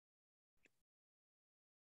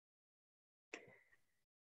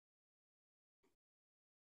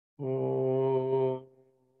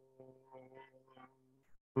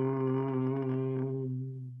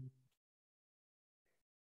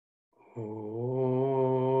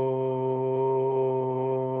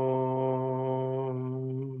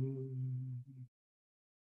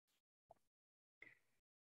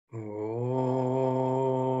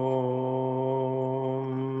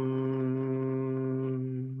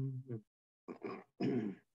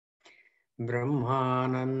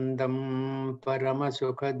ब्रह्मानन्दं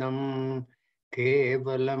परमसुखदं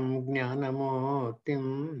केवलं ज्ञानमूर्तिं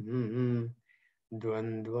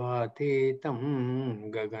द्वन्द्वातीतं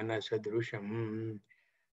गगनसदृशं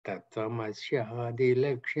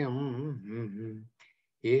तत्त्वमस्यादिलक्ष्यम्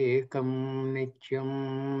एकं नित्यं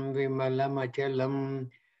विमलमचलं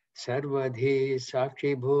सर्वधी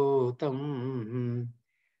साक्षिभूतं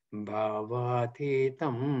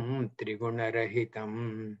भावातीतं त्रिगुणरहितं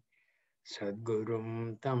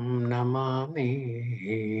सद्गुरुं तं नमामि।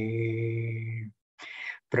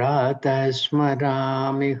 प्रातः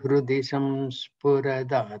स्मरामि हृदि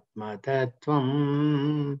संस्फुरदात्मतत्त्वं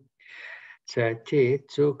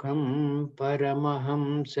सच्चित्सुखं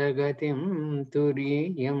परमहंसगतिं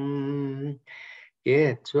तुरीयं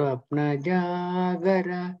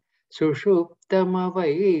यत्स्वप्नजागर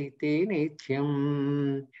सुषुप्तमवैति नित्यं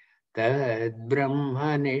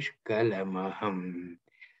तद्ब्रह्म निष्कलमहं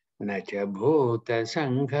न च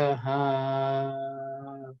भूतसङ्घः।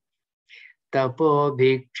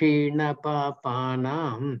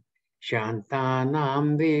 तपोभिक्षीणपापानां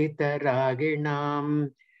शान्तानां वीतरागिणां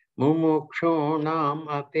मुमुक्षूणाम्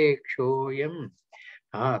अपेक्षोऽयम्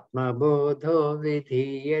आत्मबोधो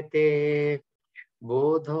विधीयते।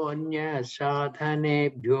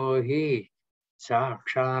 बोधोऽन्यसाधनेभ्यो हि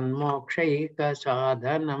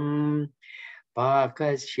साक्षान्मोक्षैकसाधनम्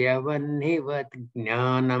पाकस्य वह्निवत्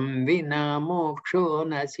ज्ञानं विना मोक्षो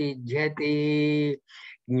न सिद्ध्यति।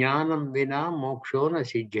 ज्ञानं विना मोक्षो न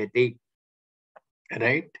सिद्ध्यति।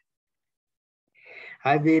 राइट?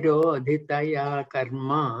 अविरोधितया कर्म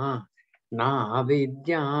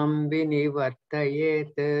नाविद्यां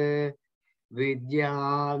विनिवर्तयेत्।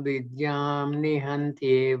 विद्यां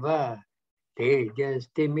निहन्त्येव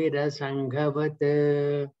तेजस्तिमिरसङ्घवत्।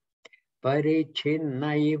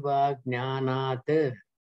 परिच्छिन्नैव ज्ञानात्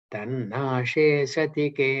तन्नाशे सति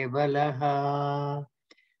केवलः।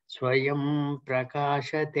 स्वयं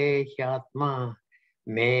प्रकाशते ह्यात्मा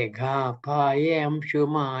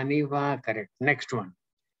मेघापायंशुमानिव। करेक्ट. Next one.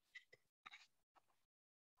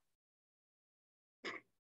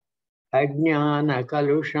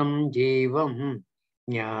 अज्ञानकलुषं जीवं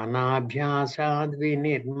ज्ञानाभ्यासाद्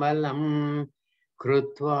विनिर्मलं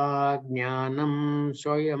कृत्वा ज्ञानं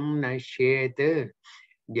स्वयं नश्येत्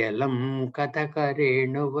जलं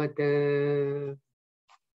कतकरेणुवत्।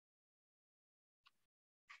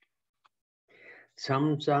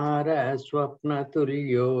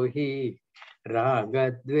 संसारस्वप्नतुल्यो हि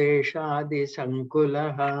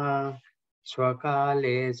रागद्वेषादिसङ्कुलः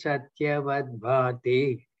स्वकाले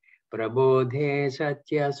सत्यवद्भाति प्रबोधे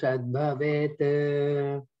सत्यसद्भवेत्।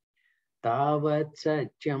 तावत्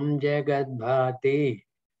सत्यं जगद्भाति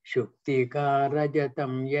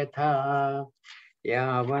शुक्तिकारजतं यथा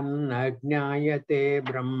यावन्न ज्ञायते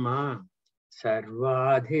ब्रह्म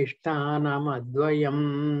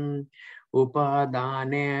सर्वाधिष्ठानमद्वयम्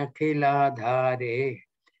उपादाने अखिलाधारे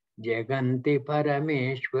जगन्ति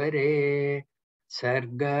परमेश्वरे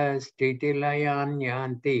सर्गस्थितिलयान्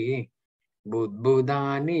यान्ति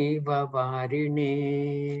बुद्बुदानि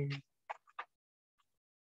ववारिणि।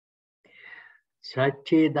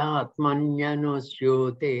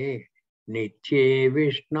 सच्चिदात्मन्यनुस्यूते नित्ये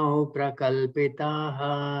विष्णौ प्रकल्पिताः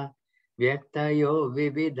व्यक्तयो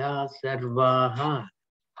विविधाः सर्वाः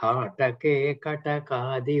हाटके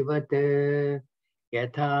कटकादिवत्।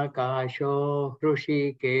 यथाकाशो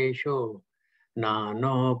हृषीकेशो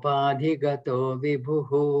नानोपाधिगतो विभुः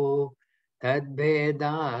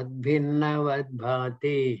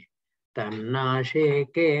तद्भेदाद्भिन्नवद्भाति तन्नाशे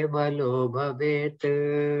केवलो भवेत्।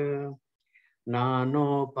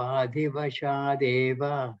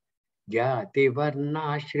 नानोपाधिवशादेव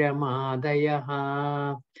जातिवर्णाश्रमादयः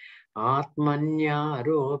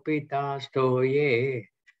आत्मन्यारोपितास्तो ये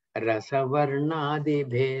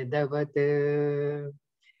रसवर्णादिभेदवत्।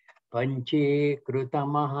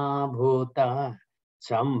 पञ्चीकृतमहाभूता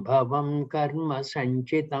सम्भवं कर्म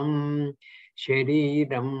सञ्चितं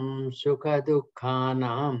शरीरं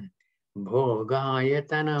सुखदुःखानां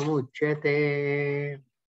भोगायतनमुच्यते।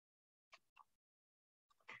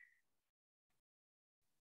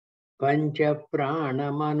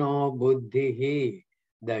 पंचप्राणमनो बुद्धिः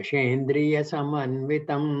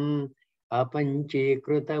दशेन्द्रियसमन्वितम्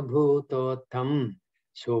अपञ्चीकृतभूतोत्थं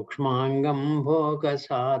सूक्ष्मांगं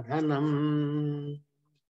भोगसाधनम्।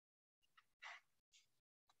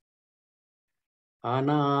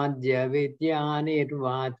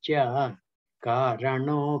 अनाद्यविद्यानिर्वाच्य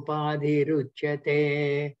कारणोपाधिरुच्यते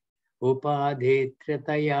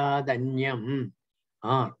उपाधित्रतयादन्यम्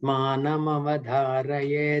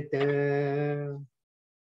आत्मानमवधारयेत्।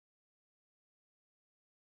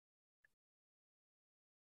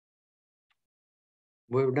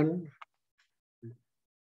 We've done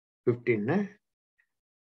 15, na?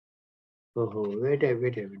 Oh, wait a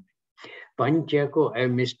minute. Panchako, I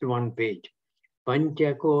missed one page.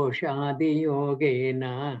 Panchakoshaadi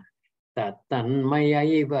yogena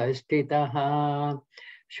tattanmayaiva stitaha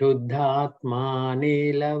shuddhatma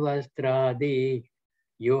nilavastradi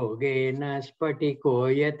yogena spatiko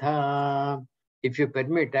yatha. If you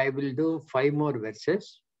permit, I will do 5 more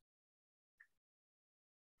verses.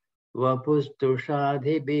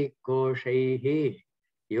 Vapustushadhibhi koshaihi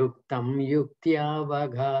yuktam yuktya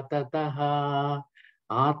vaghatataha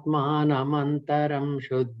atmanamantaram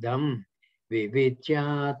shuddham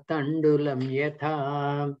vivichya tandulam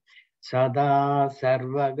yatha sada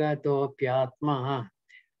sarvagatopyatma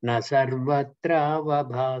na sarvatra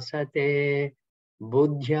vabhasate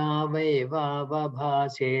buddhya vaiva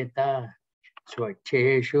vabhaseta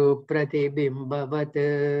swacheshu pratibimbavat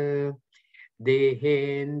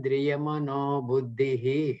देहेन्द्रियमनो बुद्धिः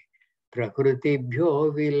प्रकृतिभ्यो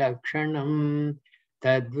विलक्षणं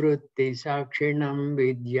तद्वृत्तिसाक्षिणं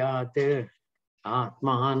विद्यात्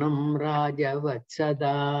आत्मानं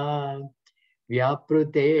राजवत्सदा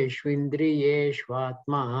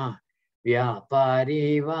व्यापृतेष्विन्द्रियेष्वात्मा व्यापारी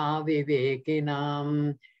वा विवेकिनां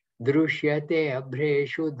दृश्यते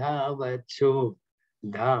अभ्रेषु धावत्सु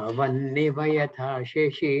धावन्निव यथा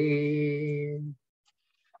शशि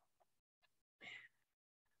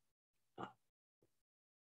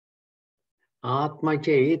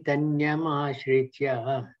आत्मचैतन्यमाश्रित्य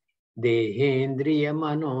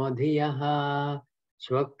देहेन्द्रियमनोधियः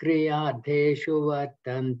स्वक्रियार्थेषु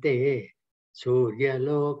वर्तन्ते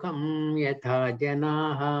सूर्यलोकं यथा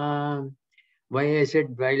जनाः. Why I said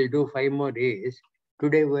I'll do 5 more is,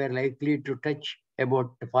 today we are likely to touch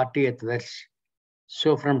about the 40th verse.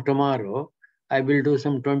 So from tomorrow, I will do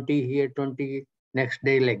some 20 here, 20 next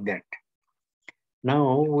day, like that.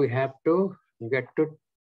 Now we have to get to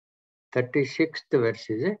 36th verse,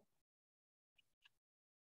 is it?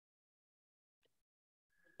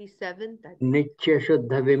 37th. Nitya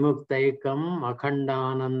Shuddha Vimuktaikam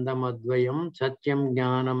Akhandanandam Advayam Satyam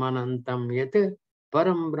Jnanam Anantam Yat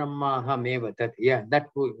Param Brahmaham Eva Tat. Yeah, that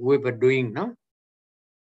we were doing now.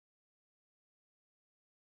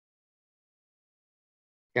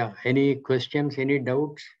 Yeah, any questions, any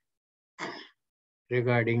doubts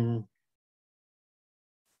regarding?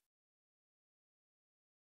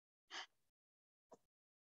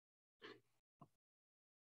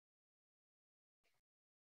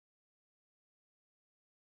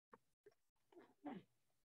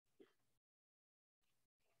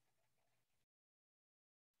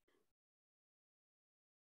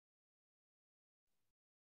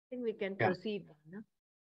 I think we can proceed. No?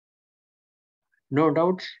 No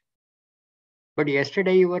doubts? But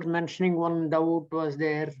yesterday you were mentioning one doubt was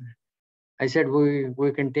there. I said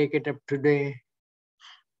we can take it up today.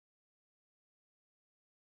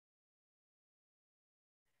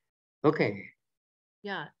 Okay.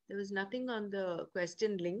 Yeah, there was nothing on the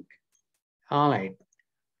question link. All right.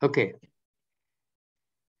 Okay.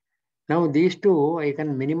 Now these two I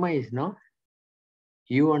can minimize, no?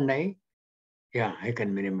 You and I? Yeah, I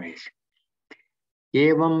can minimize.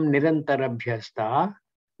 Evam nirantarabhyasta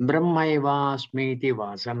brahmaivasmiti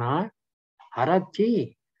vasana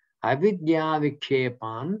harati avidya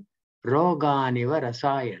vikshepan roganiva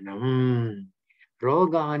rasayanam.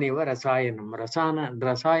 Roganiva rasayanam.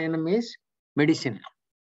 Rasayanam is medicine.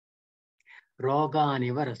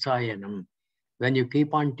 Roganiva rasayanam. When you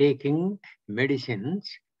keep on taking medicines,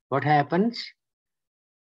 what happens?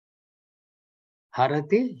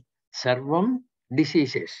 Harati sarvam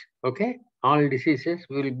diseases. Okay? All diseases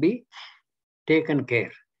will be taken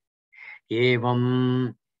care.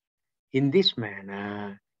 Evam, in this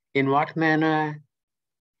manner. In what manner?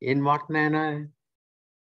 In what manner?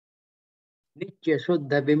 Nitya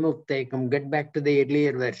Shuddha Vimuktaikam. Get back to the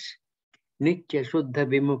earlier verse. Nitya Shuddha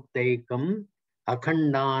Vimuktaikam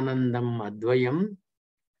Akhandanandam Advayam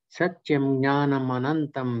Satyam Jnanam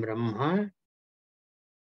Anantam Brahma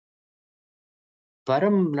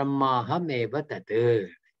Param Brahmaham Eva Tat.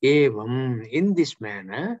 Evam, in this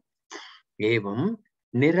manner, Evam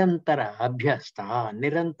Nirantara Abhyasta.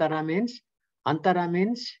 Nirantara means, Antara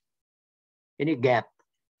means any gap.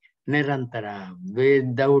 Nirantara,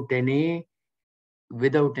 without any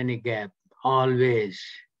gap, always,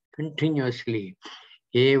 continuously.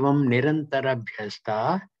 Evam Nirantara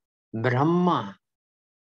Abhyasta Brahma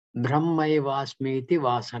Brahmaivasmi iti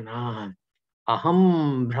vasana.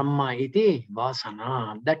 Aham Brahma iti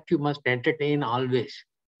vasana. That you must entertain always.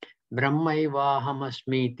 Brahmaivaham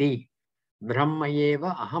asmiti.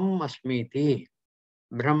 Brahmayeva aham asmiti.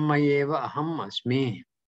 Brahmayeva aham asmi.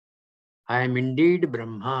 I am indeed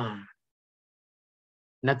Brahma.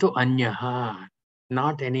 Natu anyaha.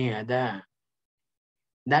 not any other.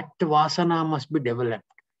 That vasana must be developed.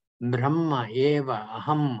 Brahma eva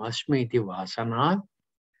aham asmi iti vasana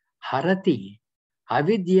harati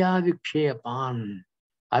avidya vikshepan.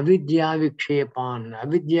 Avidya vikshepan.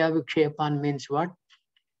 Avidya vikshepan means what?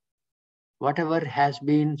 Whatever has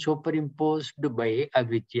been superimposed by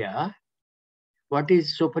avidya. What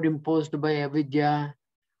is superimposed by avidya?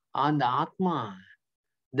 On the Atma.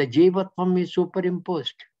 The Jivatvam is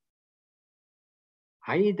superimposed.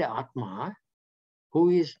 I, the Atma, who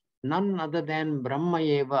is none other than Brahma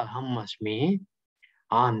eva aham asmi,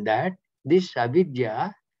 on that this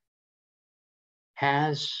avidya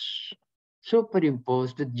has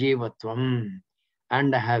superimposed Jivatvam,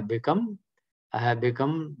 and I have become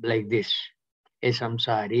like this, a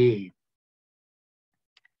samsari.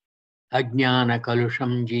 Ajnana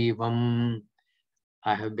kalusham jivam.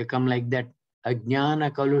 I have become like that.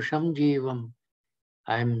 Ajnana kalusham jivam.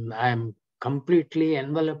 I'm completely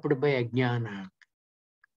enveloped by ajnana.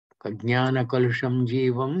 Ajnana kalusham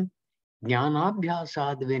jivam.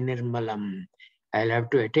 Jnanabhyasad vinirmalam. I'll have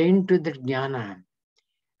to attain to the jnana.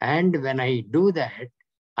 And when I do that,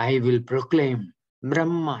 I will proclaim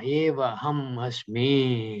Brahma eva ham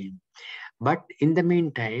asmi. But in the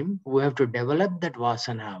meantime, we have to develop that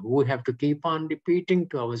vasana. We have to keep on repeating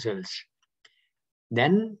to ourselves.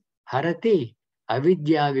 Then harati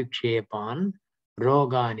avidya vikshepan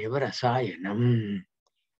roganiva rasayanam.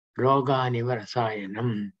 Roganiva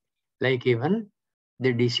rasayanam. Like even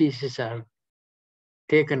the diseases are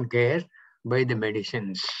taken care by the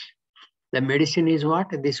medicines. The medicine is what?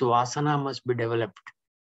 This vasana must be developed.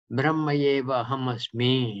 Brahma eva aham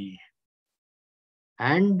asmi.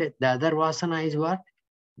 And the other vasana is what?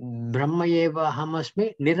 Brahma eva aham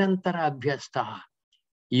asmi nirantara abhyasta.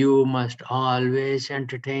 You must always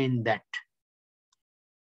entertain that.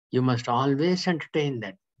 You must always entertain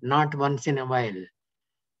that, not once in a while.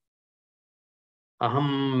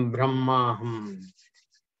 Aham Brahma aham.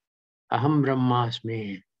 Aham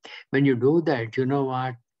Brahmasmi. When you do that, you know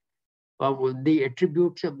what? The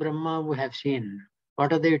attributes of Brahma we have seen.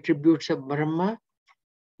 What are the attributes of Brahma?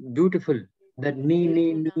 Beautiful. That ni.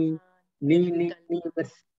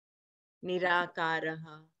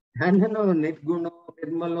 Nirakaraha. No, nirguno,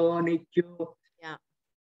 nirmalo, nityo. Yeah.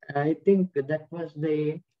 I think that was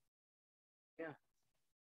the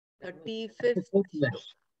 35th.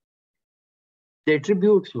 verse. The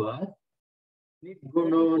attributes were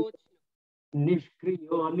nirguno,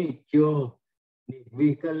 nishkriyo, nityo,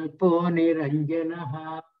 nirvikalpo,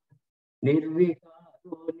 niranjanaha,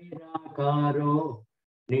 nirvikaro, nirakaro,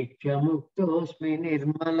 nityamuktosmi,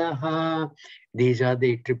 nirmalaha. These are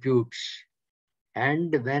the attributes.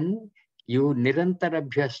 And when you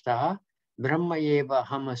nirantarabhyasta, Brahma eva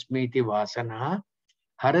aham asmiti vasana,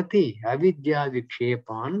 harati avidya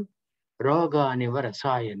vikshepan, roganiva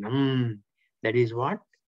rasayanam. That is what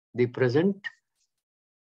the present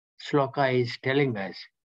shloka is telling us.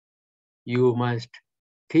 You must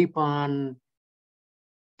keep on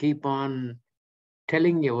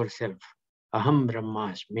telling yourself, aham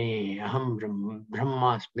brahmasmi, aham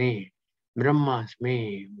brahmasmi,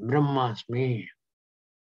 brahmasmi, brahmasmi.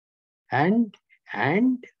 And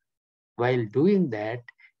while doing that,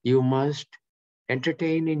 you must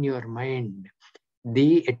entertain in your mind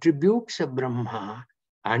the attributes of Brahma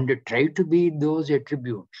and try to be those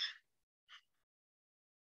attributes.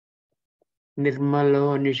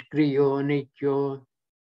 Nirmalo, Nishkriyo, Nityo,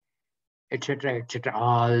 etc., etc.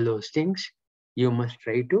 All those things you must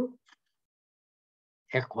try to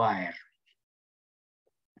acquire.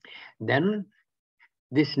 Then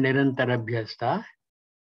this Nirantarabhyasta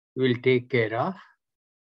will take care of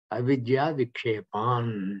avidya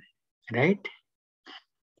vikshepan. Right?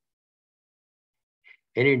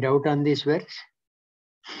 Any doubt on this verse?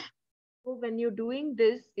 So when you're doing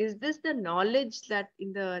this, is this the knowledge that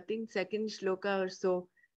in the, I think, second shloka or so,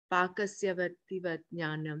 Pakasya Vatti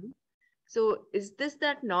Vatnyanam? So is this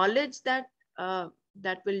that knowledge that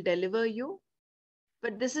that will deliver you?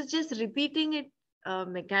 But this is just repeating it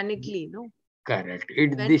mechanically, no? Correct.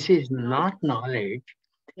 When This is knowledge, not knowledge.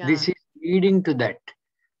 yeah. This is leading to that.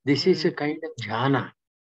 This is a kind of jhana.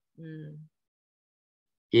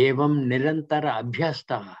 Evam nirantara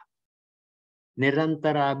abhyasta.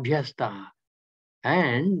 Nirantara abhyasta.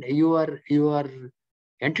 And you are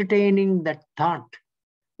entertaining that thought.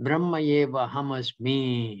 Brahma eva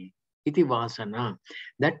hamasmi iti vasana.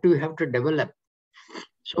 That you have to develop.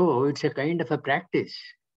 So it's a kind of a practice.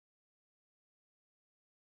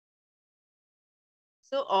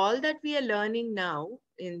 So all that we are learning now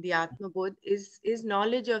in the Atma Bodh is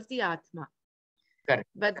knowledge of the Atma. Correct.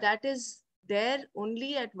 But that is there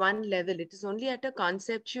only at one level. It is only at a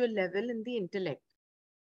conceptual level in the intellect.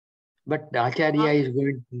 But the Acharya is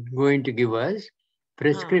going to give us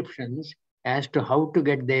prescriptions as to how to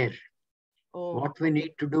get there. What we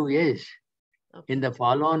need to do is, in the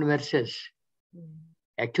follow-on verses,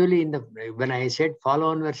 actually when I said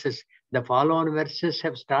follow-on verses, the follow-on verses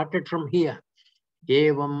have started from here.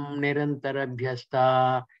 Evam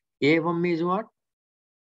nirantarabhyasta. Evam is what?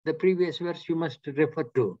 The previous verse you must refer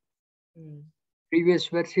to. Previous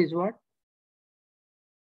verse is what?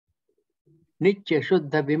 Nitya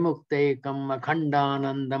Shuddha Vimuktaikam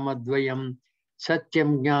Akhandanandam Advayam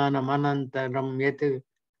Satyam Jnanam Anantaram Yat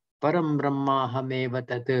Param Brahmaham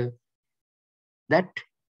Tat. That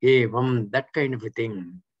evam, that kind of a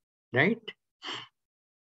thing, right?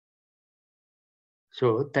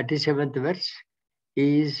 So 37th verse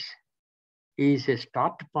is a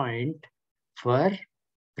start point for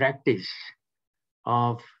practice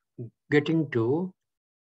of getting to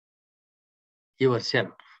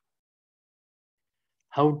yourself.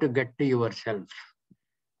 How to get to yourself.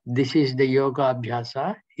 This is the yoga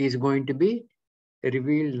abhyasa is going to be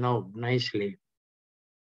revealed now nicely.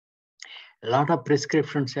 A lot of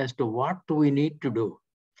prescriptions as to what we need to do,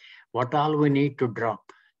 what all we need to drop.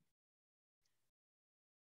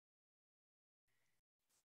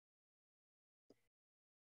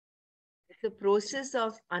 It's a process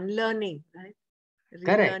of unlearning, right?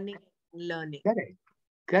 Correct. Relearning, unlearning. Correct.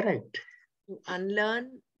 Correct. To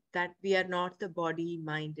unlearn that we are not the body,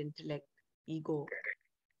 mind, intellect, ego.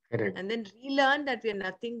 Correct. And then relearn that we are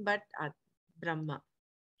nothing but Brahma.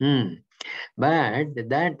 But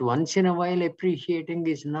that once in a while appreciating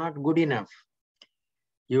is not good enough.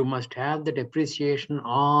 You must have that appreciation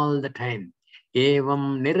all the time.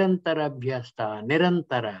 Evam nirantara abhyasta,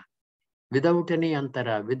 nirantara, without any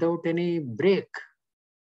antara, without any break.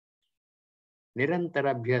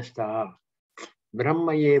 Nirantara abhyasta,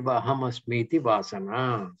 brahma eva ahamasmiti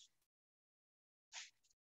vasana.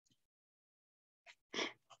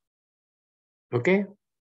 Okay?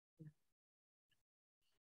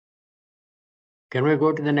 Can we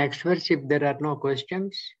go to the next verse if there are no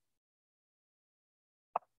questions?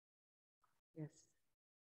 Yes.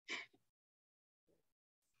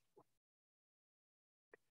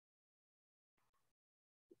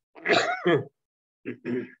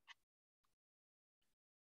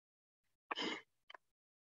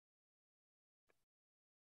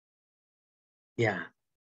 Yeah.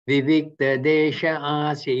 Vivikta desha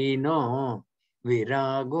asino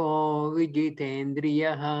virago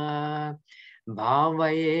vijitendriyaha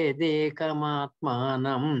bhavaye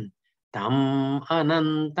dekamatmanam tam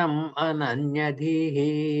anantam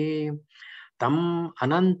ananyadhihi. Tam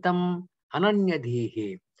anantam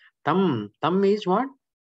ananyadhihi. Tam is what?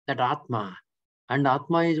 That Atma. And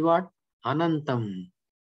Atma is what? Anantam.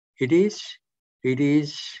 It is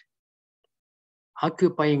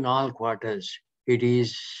occupying all quarters. It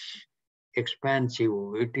is expansive.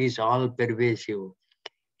 It is all pervasive.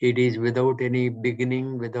 It is without any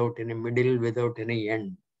beginning, without any middle, without any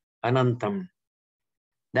end. Anantam.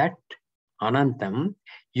 That Anantam,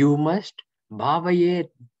 you must bhavayet.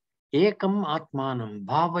 Ekam Atmanam.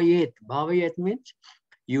 Bhavayet. Bhavayet means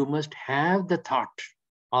you must have the thought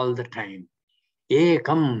all the time.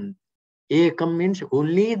 Ekam. Ekam means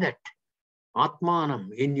only that.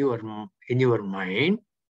 Atmanam in your mind.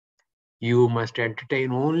 You must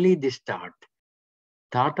entertain only this thought.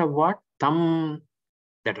 Thought of what? Tam,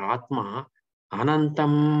 that Atma,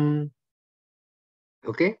 Anantam,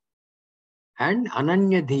 okay? And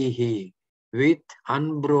Ananyadhihi, with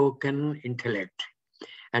unbroken intellect.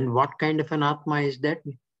 And what kind of an Atma is that?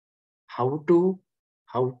 How to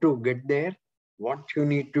get there? What you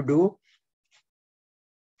need to do?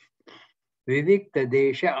 Vivikta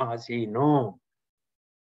desha asino.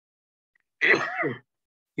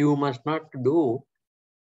 You must not do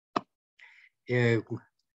a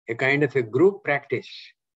kind of a group practice.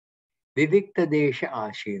 Vivikta desha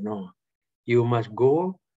asino. You must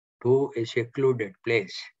go to a secluded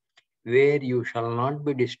place where you shall not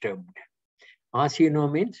be disturbed. Asino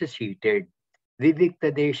means seated.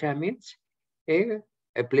 Vivikta desha means a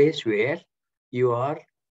place where you are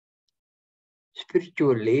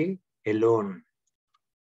spiritually alone.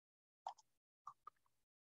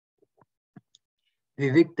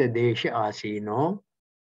 Vivikta desha asino.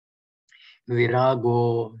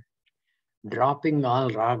 Virago, dropping all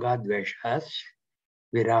raga dveshas.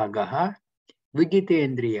 Viragaha,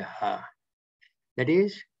 vijitendriyaha. That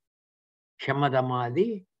is,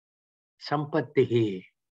 shamadamadi sampattihi.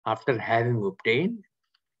 After having obtained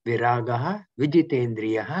viragaha,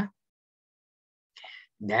 vijitendriyaha,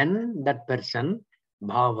 then that person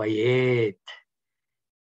bhavayet.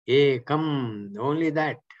 Ekam, only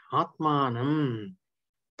that. Atmanam,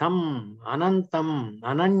 tam anantam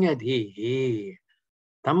ananyadhihi,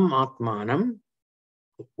 tam atmanam,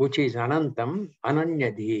 which is anantam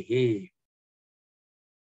ananyadhihi.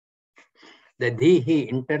 The dhihi,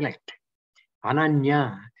 intellect,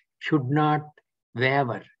 ananya, should not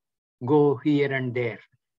waver, go here and there.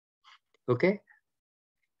 Okay?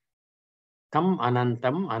 Tam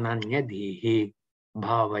anantam ananyadhihi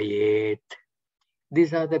bhavayet.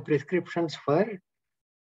 These are the prescriptions for,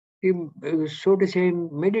 so to say,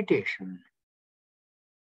 meditation.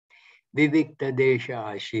 Vivikta desha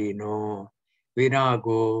ashino,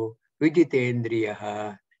 virago,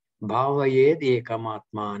 vijitendriyaha, bhavayed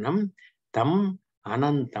ekamatmanam, tam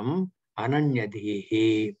anantam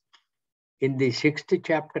ananyadhihi. In the 6th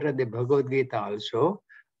chapter of the Bhagavad Gita also,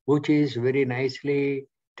 which is very nicely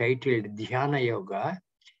titled Dhyana Yoga,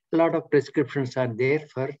 a lot of prescriptions are there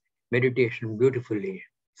for meditation beautifully.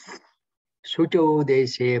 Sucho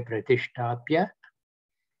dese pratishtapya,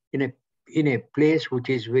 in a place which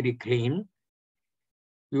is very clean,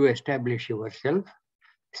 you establish yourself.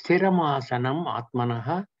 Sthiramasanam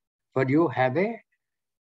atmanaha, for you have an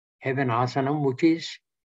asanam which is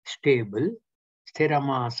stable.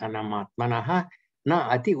 Sthiramasanam atmanaha, na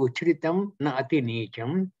ati uchritam, na ati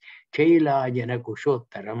neecham, chailajana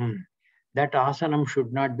kushottaram. That asanam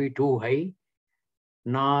should not be too high,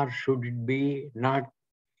 nor should it be nor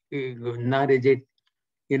is it,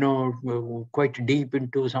 quite deep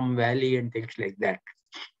into some valley and things like that.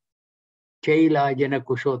 Chailajana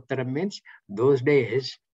kushottaram means those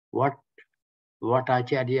days what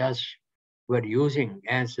acharyas were using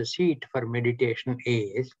as a seat for meditation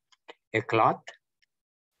is a cloth,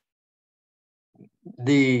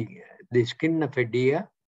 the skin of a deer,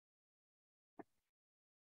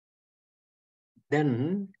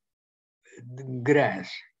 then the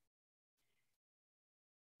grass.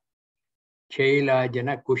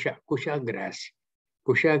 Chailajana kusha grass.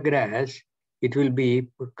 Kusha grass, it will be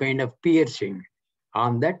kind of piercing.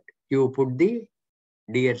 On that you put the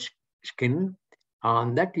deer skin,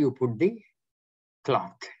 on that you put the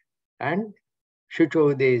cloth. And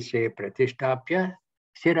Shucho se pratishtapya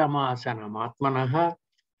siramasanam atmanaha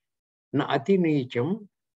na ati neecham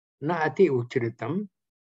na ati uchritam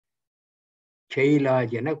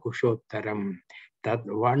chailajana kushottaram. That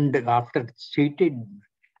one, after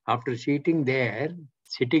sitting there,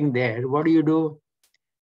 what do?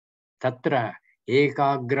 Tatra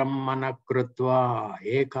ekagram manakrutva,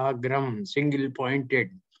 ekagram, single pointed.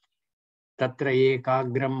 Tatra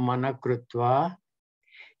ekagram manakrutva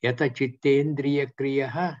yata chittendriya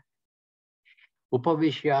kriyaha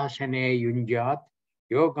upavishyasane yunjat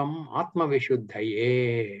yogam atma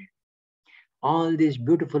vishuddhaye. All these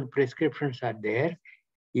beautiful prescriptions are there,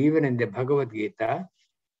 even in the Bhagavad Gita,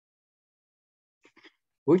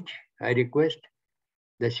 which I request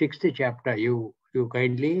the 6th chapter you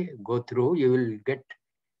kindly go through. You will get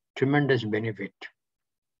tremendous benefit.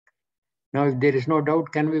 Now, if there is no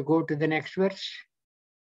doubt, can we go to the next verse?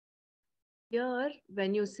 Here,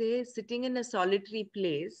 when you say sitting in a solitary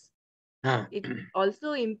place, it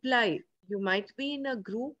also implies you might be in a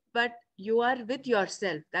group, but you are with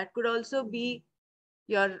yourself. That could also be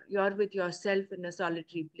you're with yourself in a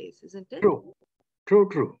solitary place, isn't it?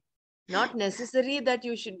 True. Not necessary that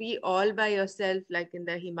you should be all by yourself, like in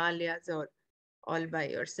the Himalayas, or all by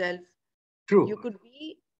yourself. True. You could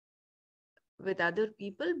be with other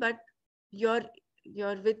people, but you're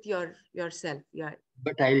with yourself. Yeah.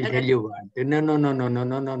 But I'll tell you what.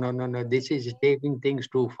 No. This is taking things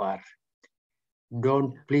too far.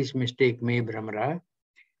 Don't please mistake me, Brahmara.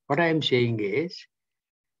 What I am saying is,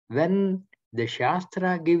 when the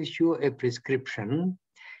Shastra gives you a prescription,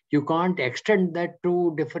 you can't extend that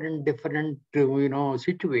to different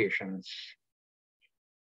situations.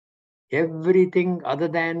 Everything other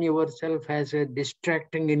than yourself has a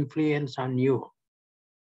distracting influence on you.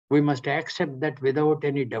 We must accept that without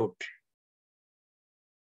any doubt.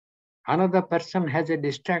 Another person has a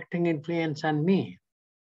distracting influence on me.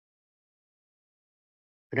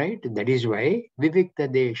 Right? That is why Vivikta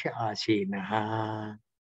Desha Asinaha.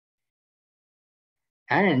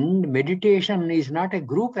 And meditation is not a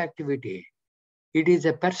group activity. It is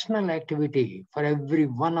a personal activity for every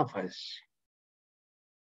one of us.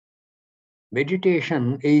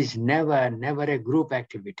 Meditation is never a group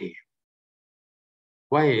activity.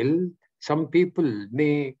 While some people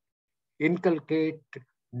may inculcate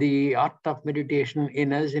the art of meditation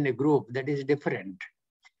in us in a group, that is different.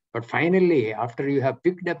 But finally, after you have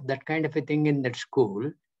picked up that kind of a thing in that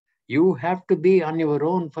school, you have to be on your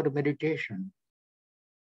own for meditation.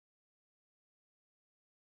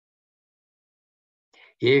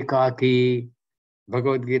 Ekaki,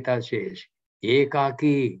 Bhagavad Gita says,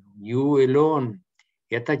 Ekaki, you alone,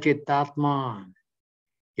 Yata Chittatma.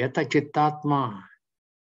 Yata Chittatma.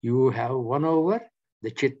 You have won over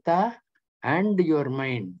the Chitta and your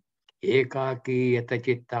mind. Ekaki Yata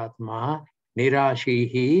Chittatma.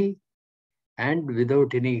 Nirashihi. And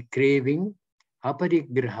without any craving.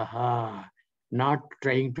 Aparigraha. Not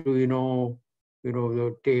trying to,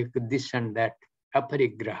 take this and that.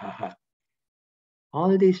 Aparigraha.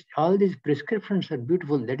 All these prescriptions are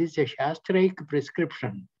beautiful. That is a Shastraic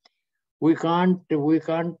prescription. We can't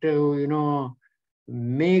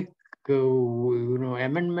make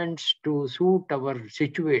amendments to suit our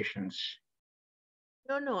situations.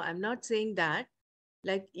 No, I'm not saying that.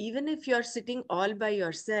 Like, even if you're sitting all by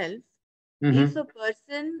yourself, if Mm-hmm. a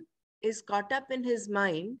person is caught up in his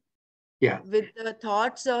mind Yeah, with the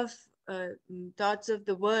thoughts of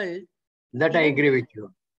the world, that I even agree then, with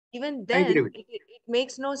you. even I agree then with it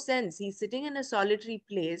makes no sense. He's sitting in a solitary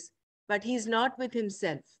place, but he's not with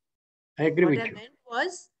himself. you. I agree What with I you. meant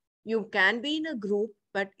was, you can be in a group,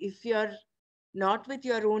 but if you're not with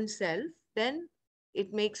your own self, then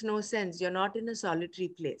it makes no sense. You're not in a solitary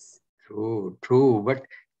place. True, true. But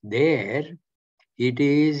there it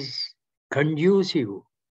is conducive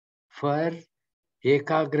for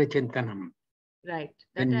ekagra chintanam. Right.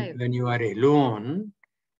 That I When agree. you are alone,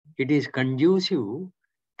 it is conducive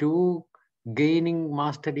to gaining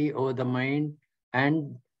mastery over the mind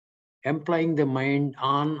and employing the mind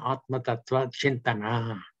on Atma Tattva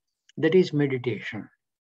Chintana. That is meditation.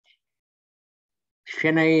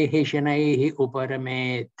 Shanaihi Shanaihi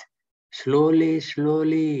Uparamet. Slowly,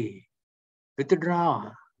 slowly.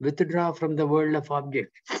 Withdraw from the world of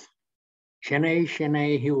objects. Shanai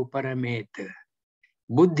Shanaihi Uparamet.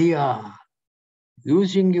 Buddhya.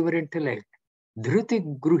 Using your intellect. Dhruti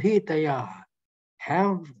Gruhitaya.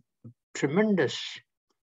 Have tremendous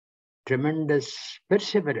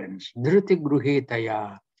perseverance. Dhruti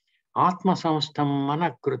Gruhitaya. Atma Samstam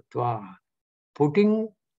Manakrutva. Putting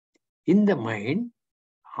in the mind,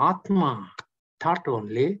 Atma, thought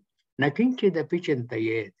only, Nakinchidapi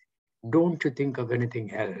chintayet. Don't you think of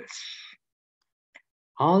anything else.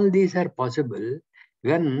 All these are possible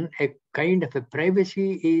when a kind of a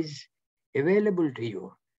privacy is available to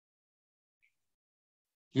you.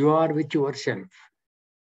 You are with yourself.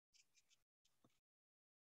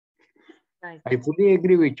 Right. I fully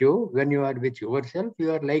agree with you. When you are with yourself,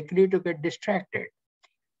 you are likely to get distracted.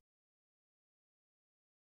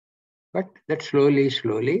 But that slowly,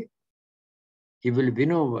 you will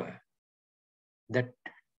win over that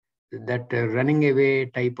running away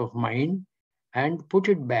type of mind and put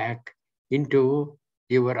it back into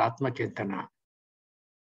your Atma Chintana.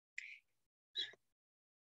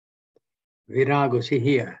 Virago, see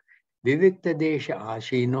here. Vivikta Desha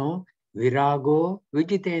Ashino, Virago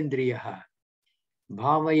Vijitendriyaha.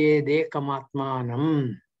 Bhavaye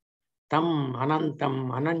Dekamatmanam, Tam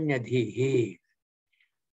Anantam Ananyadhihi.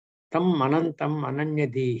 Tam Anantam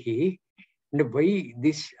Ananyadhihi. And why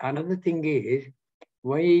this, another thing is,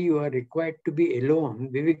 why you are required to be alone,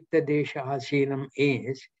 Vivikta Desha Asinam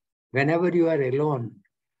is, whenever you are alone,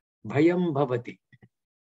 Bhayam Bhavati.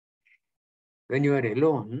 When you are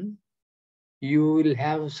alone, you will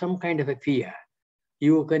have some kind of a fear.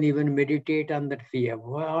 You can even meditate on that fear.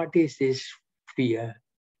 What is this fear?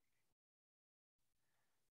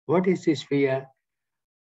 What is this fear?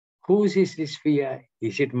 Whose is this fear?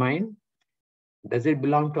 Is it mine? Does it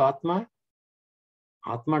belong to Atma?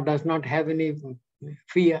 Atma does not have any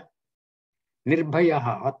fear.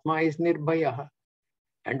 Nirbhayaha. Atma is Nirbhayaha.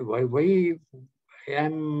 And why I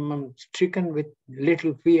am stricken with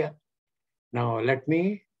little fear? Now let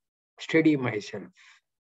me steady myself.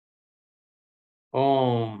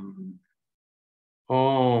 Om,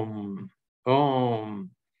 Om,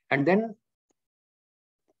 Om. And then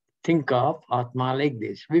think of Atma like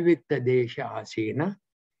this. Vivikta Desha Asina,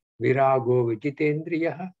 Virago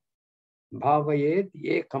Vijitendriyaha, Bhavayed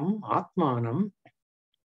Ekam Atmanam,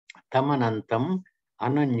 Tamanantam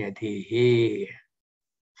Ananyadhihi.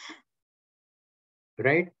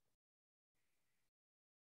 Right?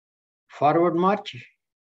 Forward march.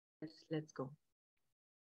 Yes, let's go.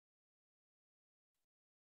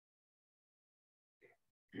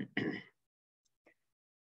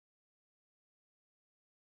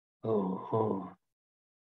 Oh.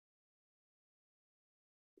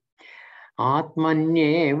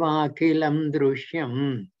 Atmanyevakilam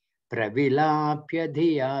drishyam pravilapya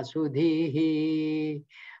dhiya sudhihi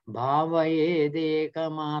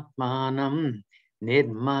bhavayedekamatmanam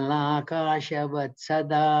nirmalakashavat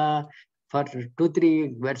sada. For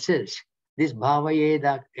 2-3 verses, this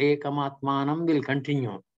bhavayeda ekamatmanam will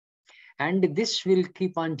continue. And this will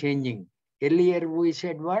keep on changing. Earlier we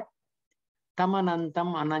said what?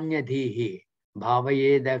 Tamanantam ananyadhihi.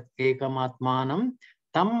 Bhavayeda ekamatmanam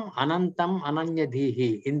tam anantam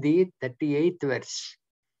ananyadhihi. In the 38th verse.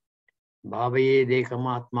 Bhavayeda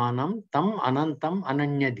ekamatmanam tam anantam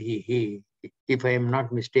ananyadhihi. If I am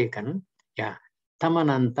not mistaken. Yeah. Tam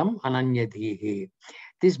anantam ananyadhihi.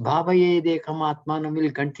 This Bhavayeda ekamatmanam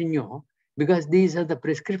will continue because these are the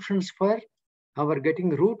prescriptions for our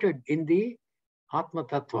getting rooted in the Atma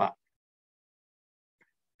Tattva.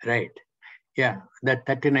 Right. Yeah, that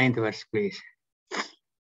 39th verse, please.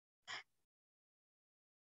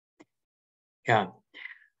 Yeah.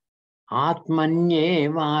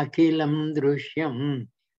 Atmanyevakilam drushyam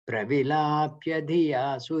pravilapya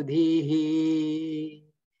dhiya sudhihi.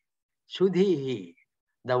 Sudhihi,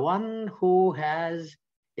 the one who has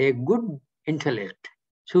a good intellect.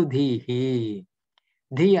 Sudhihi.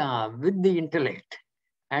 Dhiya, with the intellect.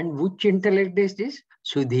 And which intellect is this?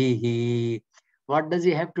 Sudhihi. What does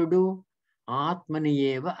he have to do?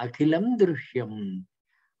 Atmaniyeva akhilam drushyam.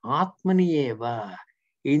 Atmaniyeva.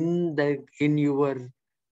 In your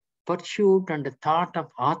pursuit and thought of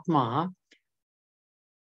Atma,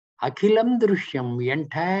 akhilam drushyam,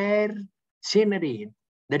 entire scenery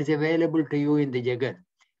that is available to you in the Jagat.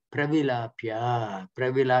 Pravilapya.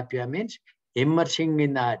 Pravilapya means immersing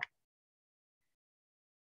in that.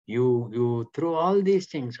 You through all these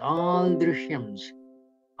things, all drishyams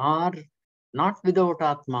are not without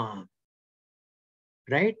Atma.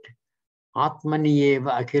 Right?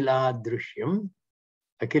 Atmaniyeva akhila drishyam,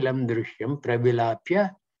 akhilam drishyam,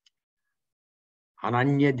 pravilapya,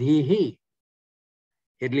 ananyadhihi.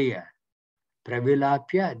 Earlier,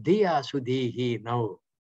 pravilapya, dhiya sudhihi. Now,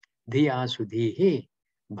 dhiya sudhihi,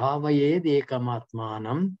 bhavayed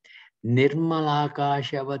ekamatmanam,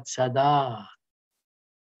 nirmalakashavat sada.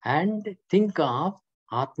 And think of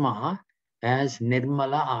Atma as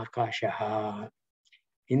Nirmala Akashaha.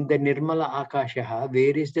 In the Nirmala Akashaha,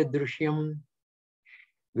 where is the Drishyam?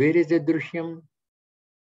 Where is the Drishyam?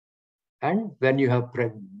 And when you have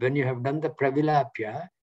done the Pravilapya,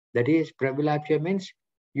 that is, Pravilapya means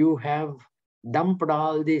you have dumped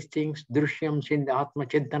all these things, Drishyams in the Atma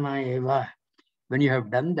Chintana Eva. When you have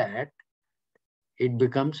done that, it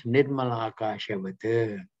becomes Nirmala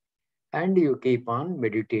Akashavat. And you keep on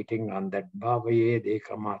meditating on that Bhavayed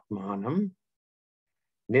Ekamatmanam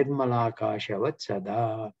Nirmalakashavat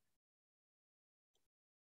Sada.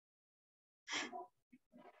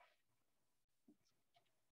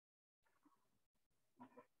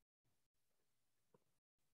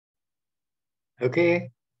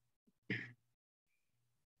 Okay?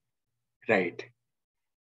 Right.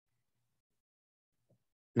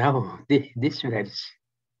 Now, this verse.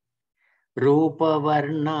 Rupa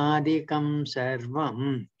Varnadikam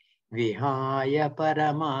Sarvam Vihaya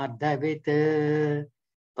Paramadhavit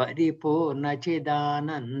Paripurna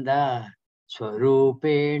Chidananda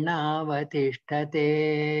Swarupena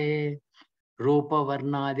Vatishtate. Rupa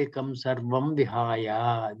Varnadikam Sarvam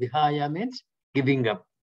Vihaya. Vihaya means giving up.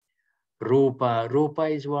 Rupa. Rupa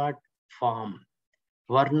is what? Form.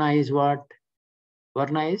 Varna is what?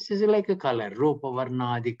 Varna is like a color. Rupa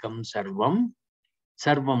Varnadikam Sarvam.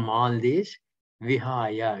 Sarvam, all this.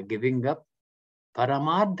 Vihaya, giving up.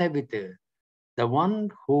 Paramadhavit, the one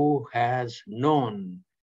who has known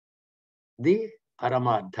the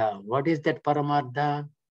Paramadha. What is that Paramadha?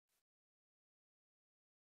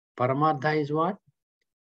 Paramadha is what?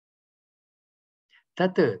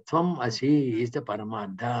 Tat Tvam Asi is the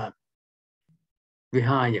Paramadha.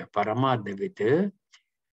 Vihaya Paramadhavit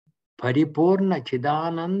Paripurna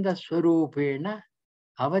Chidananda Swarupena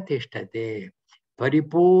Avatishtate.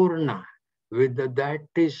 Paripurna, with that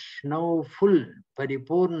is now full.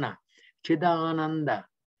 Paripurna Chidananda.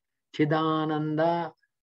 Chidananda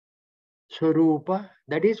Swarupa,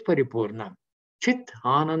 that is Paripurna. Chit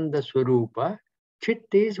Ananda Swarupa. Chit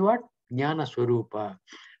is what? Jnana Swarupa.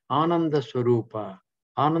 Ananda Swarupa.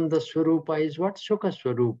 Ananda Swarupa is what? Sukha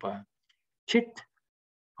Swarupa. Chit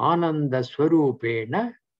Ananda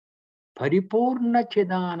Swarupena Paripurna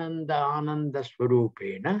Chidananda Ananda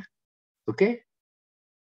Swarupena. Okay?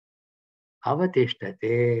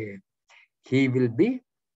 Avatishtate. He will be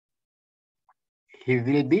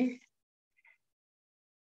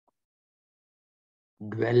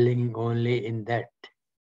dwelling only in that.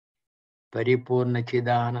 Paripurna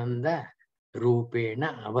Chidananda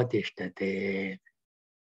Rupena Avatishtate.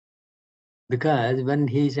 Because when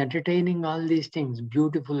he is entertaining all these things,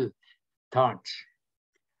 beautiful thoughts,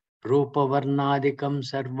 Rupa Varnadikam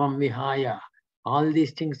Sarvam Vihaya, all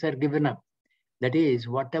these things are given up. That is,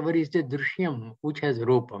 whatever is the Drishyam which has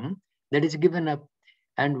Rupam, that is given up.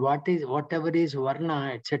 And whatever is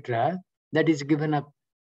Varna, etc., that is given up.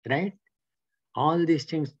 Right? All these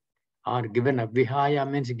things are given up. Vihaya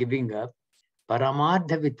means giving up.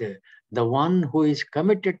 Paramadhavit, the one who is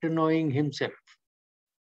committed to knowing himself.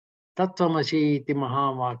 Tattvamasi iti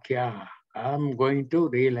mahavakya. I am going to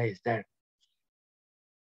realize that.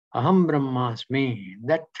 Aham Brahmasmi.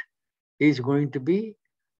 That is going to be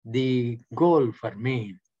the goal for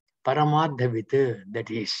me. Paramadhavit, that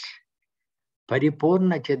is.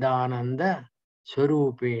 Paripurna Chidananda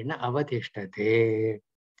Swarupena Avatishtate.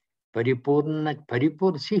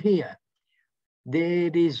 See here.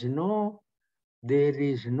 There is no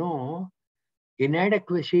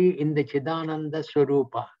inadequacy in the Chidananda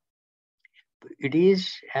Swarupa. It is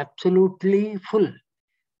absolutely full.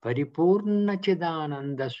 Paripurna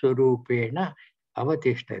Chidananda Swarupena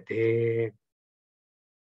Avatishtate.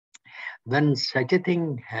 When such a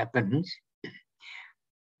thing happens,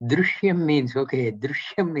 Drishyam means, okay,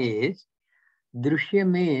 Drishyam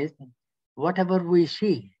is whatever we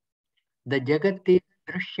see. The Jagat is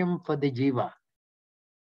Drishyam for the Jiva.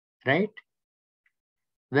 Right?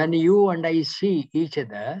 When you and I see each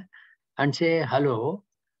other and say, hello,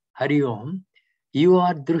 Hari Om, you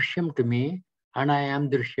are Drishyam to me and I am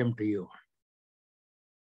Drishyam to you.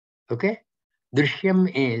 Okay? Drishyam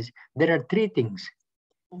is, there are three things.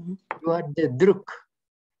 You are the Druk,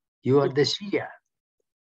 you are the Siya.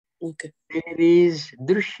 Okay. There is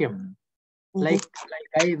Drishyam, like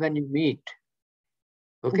I when you meet.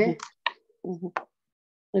 Okay?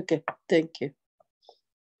 Okay, thank you.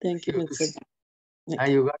 Thank you, Mr.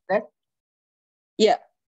 You got that? Yeah.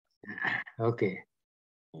 Okay.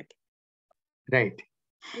 Right.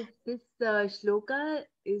 This shloka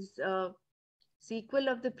is a sequel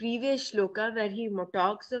of the previous shloka where he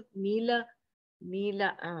talks of Neela. Let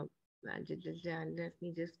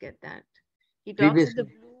me just get that. He talks of the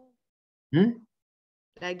blue,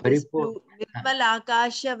 like this blue, Nirmal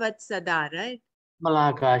Akasha Vatsada, right? Nirmal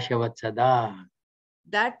Akasha Vatsada.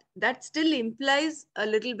 That still implies a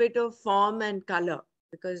little bit of form and color,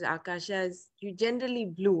 because Akasha is generally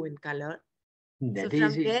blue in color. So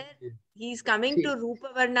from there, he's coming to Rupa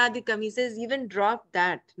Varnadikam. He says, even drop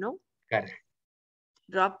that, no? Correct.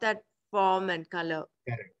 Drop that form and color.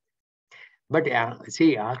 Correct. But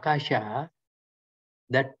see, Akasha,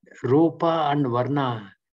 that Rupa and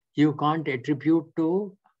Varna, you can't attribute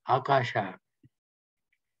to Akasha.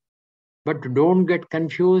 But don't get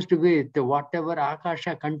confused with whatever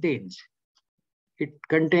Akasha contains. It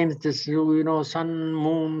contains this, sun,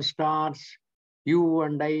 moon, stars, you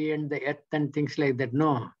and I and the earth and things like that.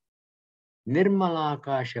 No. Nirmala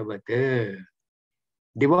Akashavat.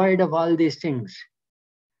 Devoid of all these things.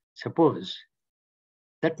 Suppose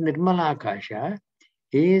that Nirmala Akasha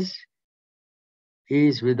is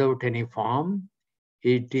without any form,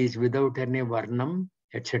 it is without any varnam,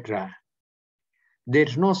 etc. There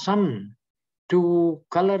is no sun to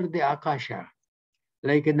color the Akasha,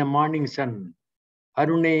 like in the morning sun.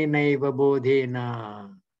 Arune naiva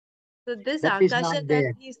bodhena. So this That Akasha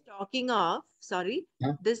that he's talking of,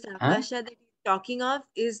 this Akasha that he's talking of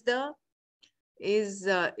is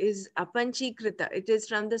Apanchikrita. It is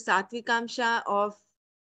from the Satvikamsha of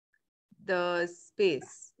the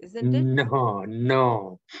space, isn't it?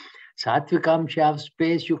 No. Satvikamsha of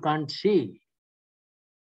space you can't see.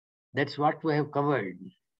 That's what we have covered.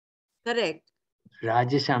 Correct.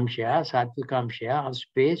 Rajasamsha, Satvikamsha of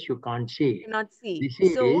space you can't see. Cannot see. This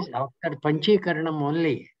is after Panchikaranam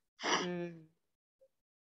only.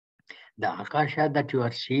 The Akasha that you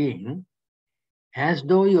are seeing, as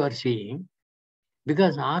though you are seeing,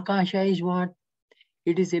 because Akasha is what?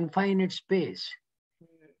 It is infinite space.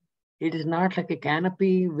 It is not like a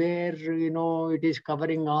canopy where, it is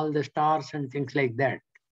covering all the stars and things like that.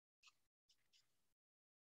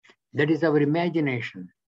 That is our imagination.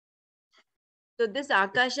 So this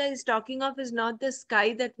Akasha is talking of is not the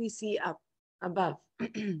sky that we see up above.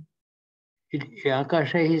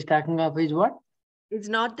 Akasha he is talking of is what? It's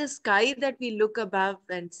not the sky that we look above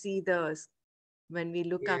and see when we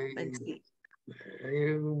look up and see.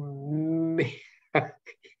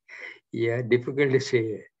 Yeah, difficult to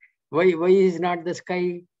say. Why is not the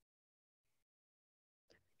sky?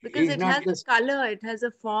 Because it has a color, it has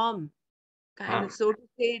a form, kind of, so to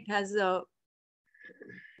say, it has a,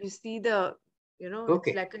 you see the,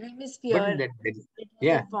 it's like an hemisphere. It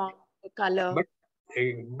has a form, a color.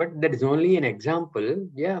 But that is only an example.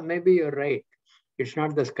 Yeah, maybe you're right. It's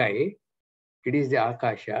not the sky. It is the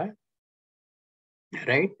Akasha.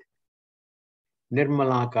 Right?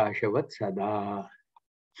 Nirmala Akashavat Sada.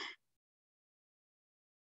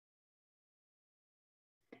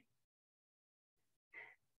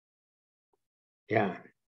 Yeah.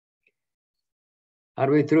 Are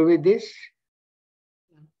we through with this?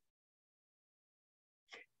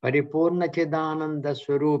 Paripurna Chidananda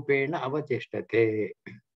Swarupena Avatishtate.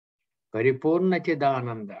 Paripurna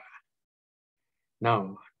Chidananda.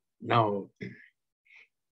 Now,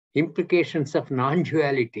 implications of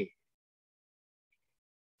non-duality.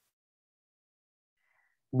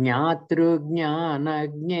 Jnatru jnana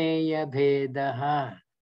jnaya bhedaha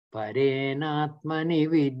parenatmani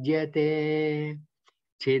vidyate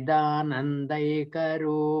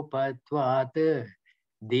chidanandaikaropatvat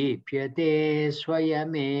dipyate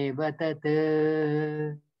swayameva tat.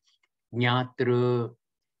 Jnatru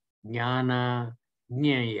jnana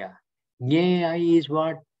jnaya. Jnaya is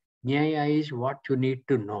what? Jnaya is what you need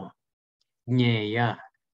to know. Jnaya,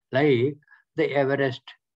 like the Everest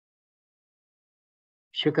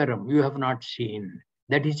Shikaram, you have not seen.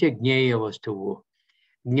 That is a Jnaya Vastu.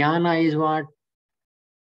 Jnana is what?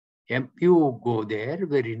 You go there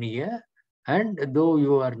very near, and though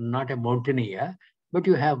you are not a mountaineer, but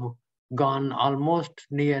you have gone almost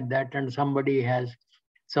near that, and some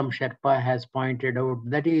Sherpa has pointed out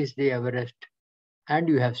that is the Everest, and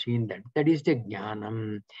you have seen that. That is the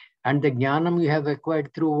Jnanam. And the Jnanam you have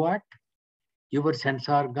acquired through what? Your sense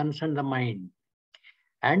organs and the mind.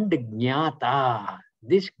 And Jnata,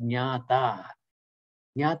 this Jnata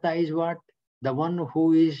is what? The one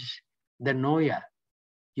who is the knower.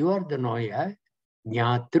 You are the knower.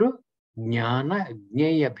 Jnatru, Jnana,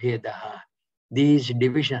 Jnaya Bhedaha. These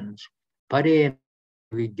divisions, Pare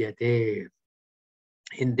Vidyate.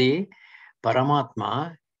 In the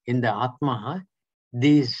Paramatma, in the Atma,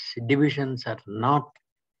 these divisions are not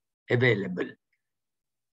available.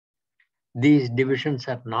 These divisions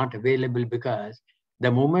are not available because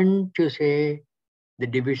the moment you say the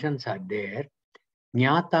divisions are there,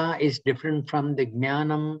 Jnata is different from the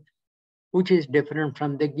Jnanam, which is different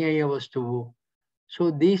from the Jnaya Vastu.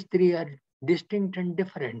 So these three are distinct and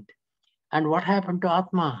different. And what happened to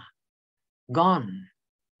Atma? Gone.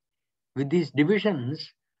 With these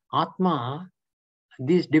divisions, Atma,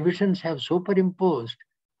 these divisions have superimposed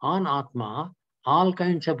on Atma all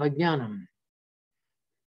kinds of Ajnanam.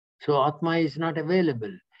 So Atma is not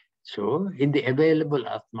available. So in the available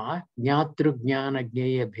Atma, Jnatru Jnana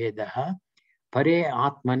Jnaya Bhedaha, Pare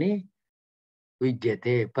Atmani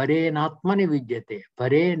Vidyate, Pare Natmani Vidyate,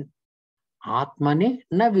 Pare Atmani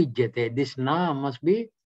na vidyate. This na must be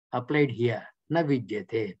applied here. Na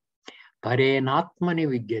vidyate. Pare natmani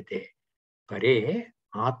vidyate. Pare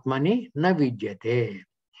atmani na vidyate.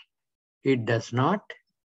 It does not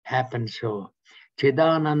happen so.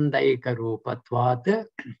 Chidanandaika rupatvat.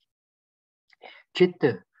 Chit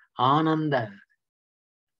ananda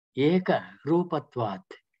eka rupatvat.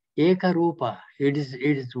 Eka rupa. It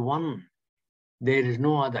is one. There is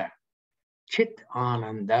no other. Chit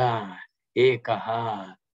ananda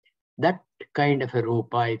ekaha. That kind of a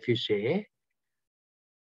rupa, if you say,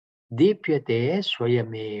 Dipyate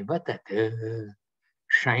swayameva tat,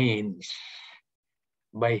 shines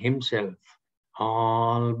by himself,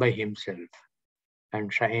 all by himself,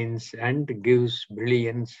 and shines and gives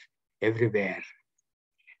brilliance everywhere.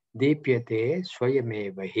 Dipyate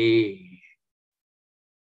swayameva hi.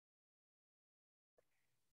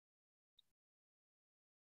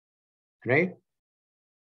 Right?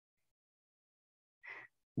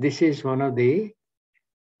 This is one of these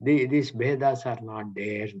Vedas are not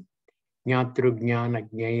there. Jnatru jnana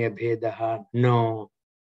jnaya bhedaha. No.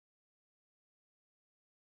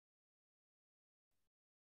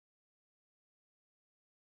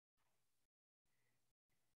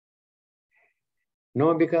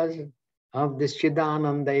 No, because of this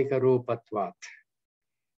Chidanandaika Rupatvat.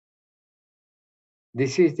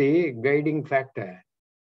 This is the guiding factor.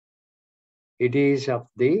 It is of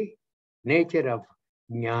the nature of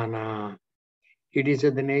jnana. It is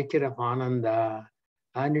of the nature of ananda.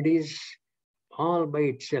 And it is all by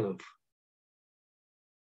itself.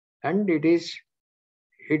 And it is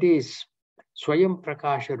Swayam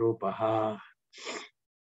Prakasha Rupaha.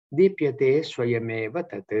 Dipyate Swayameva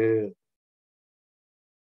Tat.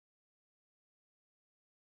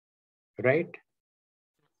 Right?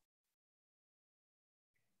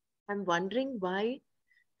 I'm wondering why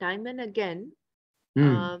time and again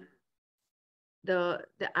Mm. the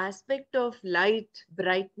aspect of light,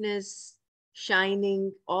 brightness,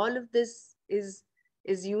 shining, all of this is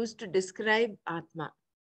used to describe Atma.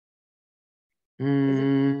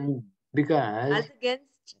 Because as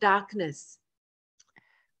against darkness.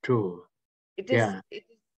 True. It is,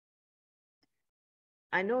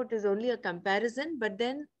 I know it is only a comparison, but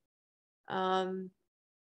then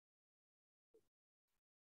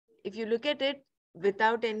if you look at it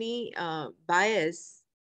without any bias,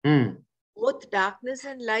 both darkness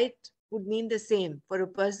and light would mean the same for a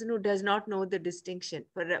person who does not know the distinction.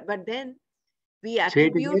 But then we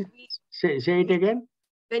attribute... Say it again.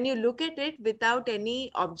 when you look at it without any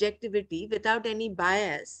objectivity, without any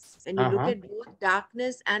bias, when you look at both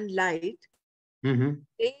darkness and light,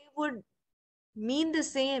 they would mean the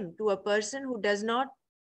same to a person who does not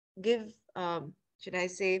give, should I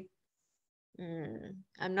say,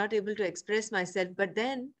 I'm not able to express myself, but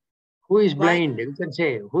then who is why? blind? You can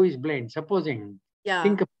say, who is blind? Supposing,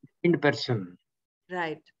 think of a blind person.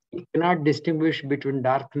 Right. He cannot distinguish between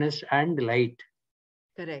darkness and light.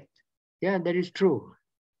 Correct. Yeah, that is true.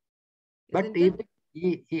 But Isn't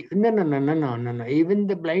even, no. Even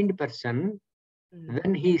the blind person,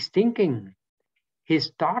 when he is thinking,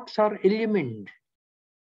 his thoughts are illumined.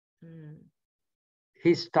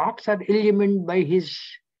 His thoughts are illumined by his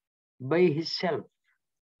self.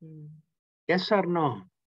 Yes or no?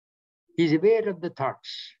 He is aware of the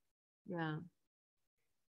thoughts. Yeah.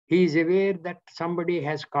 He is aware that somebody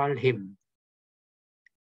has called him.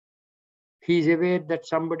 He is aware that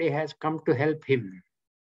somebody has come to help him.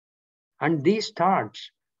 And these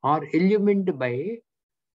thoughts are illumined by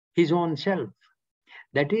his own self.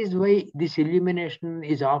 That is why this illumination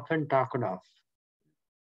is often talked of.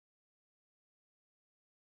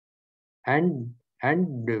 And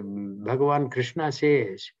Bhagavan Krishna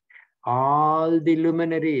says, all the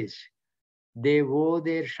luminaries, they owe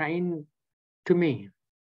their shine to me.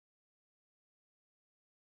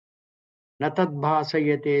 Na tad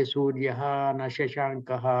bhasayate suryaha, na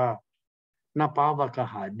shashankaha, na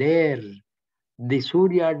pavakaha. There, the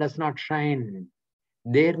Surya does not shine.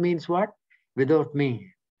 There means what? Without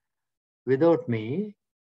me. Without me,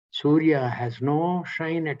 Surya has no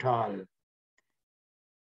shine at all.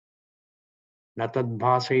 Na tad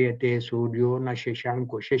bhasayate suryo, na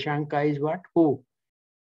shashanko. Shashanka is what? Who?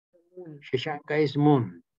 Shashanka is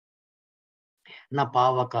moon. Na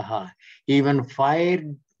pavakaha. Even fire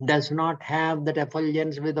does not have that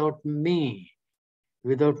effulgence without me.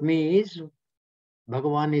 Without me is,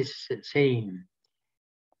 Bhagavan is saying,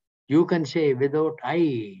 you can say without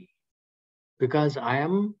I, because I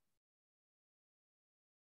am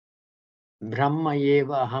Brahma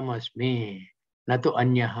eva aham asmi, natu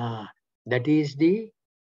anyaha. That is the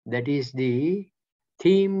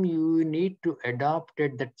theme you need to adopt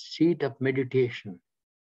at that seat of meditation.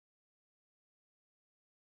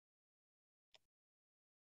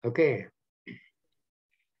 Okay.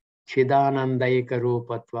 Chidanandaika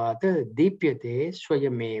rupatvat dipyate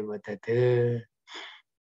swayameva tat.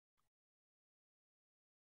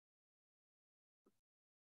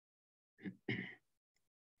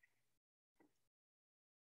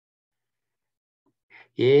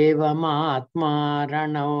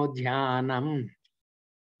 Evamatmaranau dhyanam.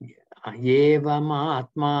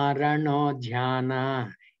 Evamatmarano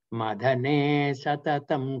dhyana madhane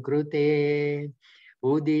satatam krute.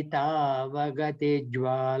 Udita vagate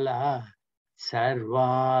jwala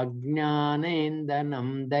sarva ajnana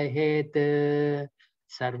indhanam dahet.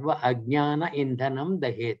 Sarva ajnana indhanam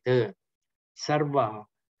dahet. Sarva,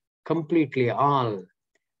 completely, all.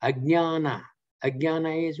 Ajnana.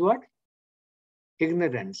 Ajnana is what?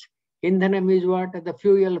 Ignorance. Indhanam is what? The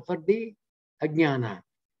fuel for the ajnana.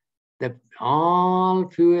 The all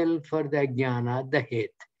fuel for the ajnana, the hate.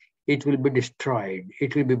 It will be destroyed.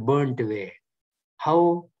 It will be burnt away.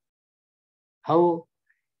 How?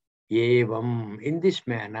 Evam. In this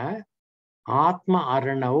manner, Atma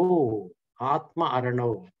Aranau. Atma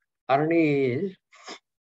Aranau. Arani is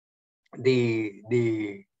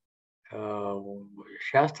the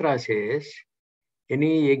Shastra says,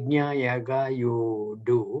 any yajna yaga you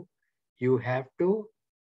do, you have to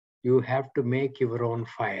make your own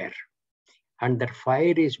fire. And that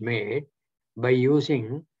fire is made by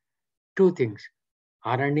using two things,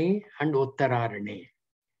 Arani and Uttararani.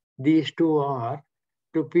 These two are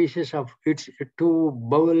two pieces of, it's two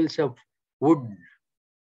bowls of wood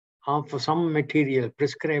of some material,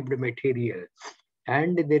 prescribed material.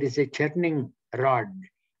 And there is a churning rod.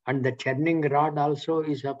 And the churning rod also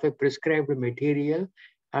is of a prescribed material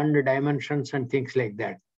and dimensions and things like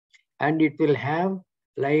that. And it will have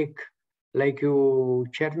like you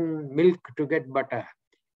churn milk to get butter.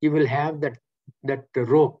 You will have that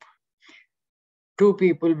rope. Two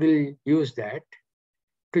people will use that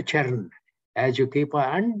to churn as you keep,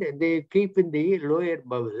 and they keep in the lower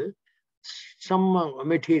bowl some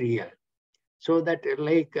material, so that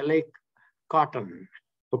like cotton,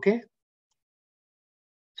 okay,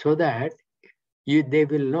 so that they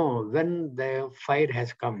will know when the fire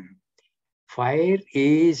has come. Fire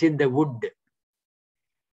is in the wood.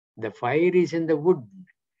 The fire is in the wood.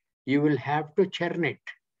 You will have to churn it.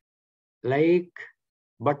 Like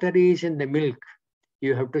butter is in the milk,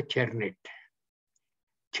 you have to churn it.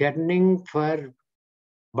 Churning for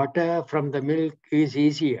butter from the milk is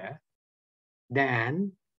easier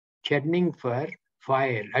than churning for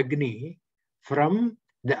fire, Agni, from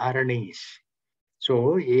the Aranis.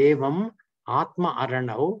 So, evam Atma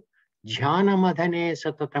Aranau Jhanamadhane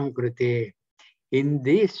Satatam Krute. In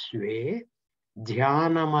this way,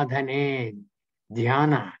 Dhanamadhane,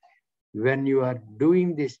 Dhyana, when you are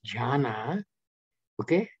doing this Dhyana,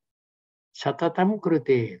 okay, Satatam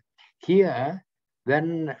Krute. Here,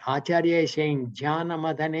 when Acharya is saying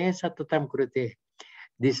Dhanamadhane Satatam Krute,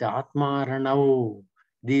 this Atma Aranau,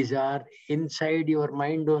 these are inside your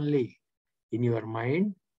mind only. In your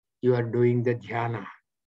mind, you are doing the Dhyana.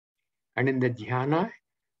 And in the Dhyana,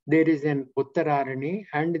 there is an Uttararani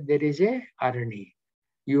and there is a Arani.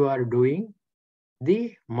 You are doing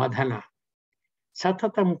the Madhana.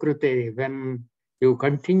 Satatam Krute, when you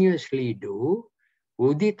continuously do,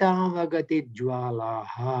 Uditavagati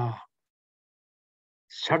Jwalaha.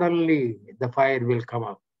 Suddenly the fire will come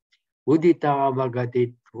up.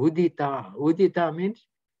 Uditavagati, Udita means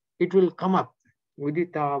it will come up.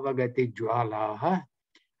 Uditavagati Jwalaha.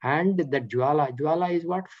 And the Jwala is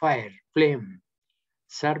what? Fire, flame.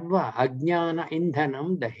 Sarva Ajnana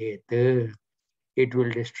Indhanam Dahet. It will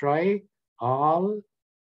destroy all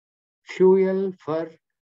fuel for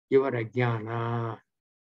your Ajnana.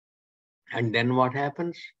 And then what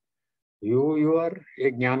happens? You are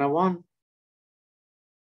a Jnanavan.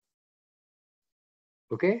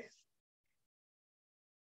 Okay?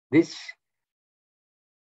 This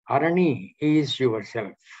Arani is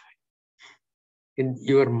yourself in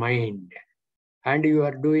your mind. And you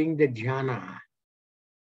are doing the Jhana.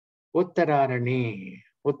 Uttararani.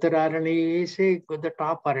 Uttararani is the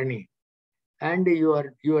top Arani. And you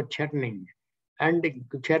are churning. And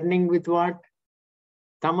churning with what?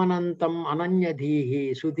 Tamanantam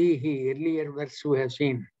ananyadhihi sudhihi. Earlier verse we have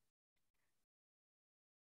seen.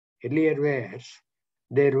 Earlier verse,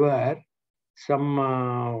 there were some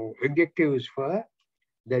adjectives for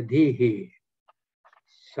the dhihi.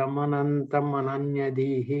 Samanantam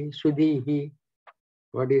ananyadhihi sudhihi.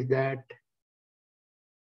 What is that?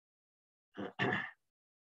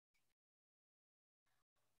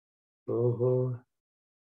 Oh.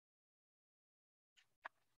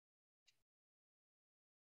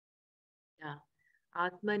 Yeah.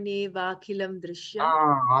 Atmanevakhilam drishyam.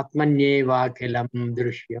 Atmanevakhilam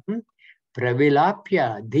drishyam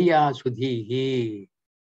pravilapya dhiya sudhihi.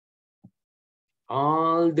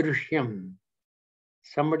 All drishyam.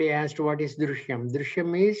 Somebody asked what is drishyam.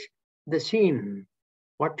 Drishyam is the scene.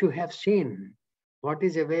 What you have seen. What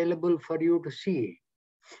is available for you to see.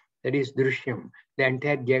 That is drishyam. The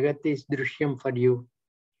entire jagat is drishyam for you.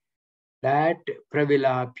 That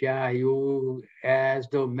pravilapya, you as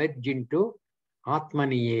though merge into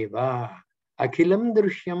Atmaniyeva. Akhilam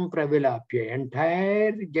drishyam pravilapya.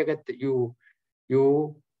 Entire jagat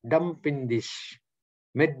you dump in this,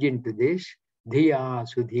 merge into this. Dhiya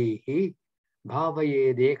sudhihi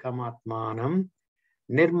bhavaye dekamatmanam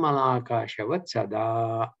nirmalakashavat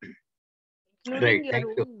sada. Including Right,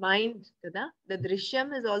 your own mind, Kada. The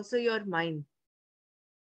drishyam is also your mind.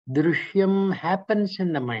 Drishyam happens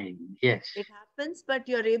in the mind, yes. It happens, but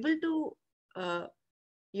you're able to,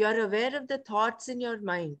 you're aware of the thoughts in your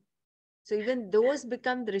mind. So even those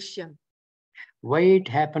become drishyam. Why it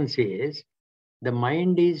happens is, the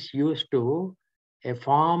mind is used to a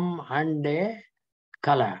form and a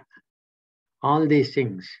color, all these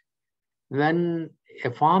things. When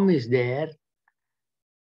a form is there,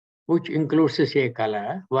 which includes a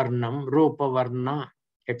color, varnam, rupa, varna,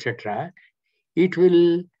 etc., it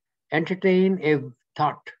will entertain a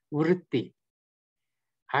thought, vritti.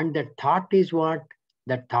 And the thought is what?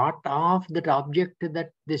 The thought of that object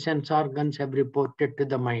that the sense organs have reported to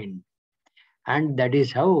the mind. And that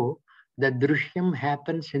is how the drishyam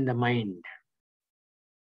happens in the mind.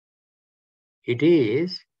 It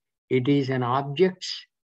is an object's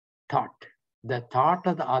thought. The thought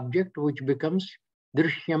of the object which becomes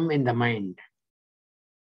drishyam in the mind.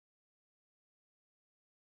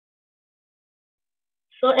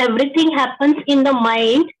 So everything happens in the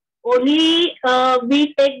mind. Only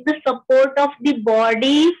we take the support of the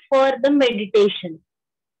body for the meditation.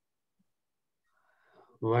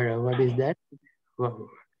 What is that?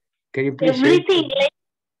 Can you please Everything, say? like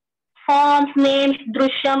forms, names,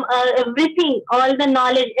 drishyam, everything, all the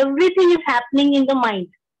knowledge, everything is happening in the mind.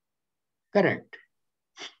 Correct.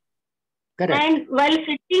 Correct. And while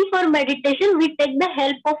sitting for meditation, we take the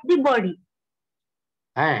help of the body.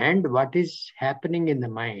 And what is happening in the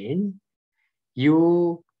mind,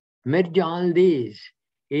 you merge all these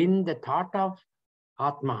in the thought of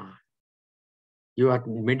Atma. You are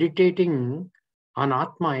meditating on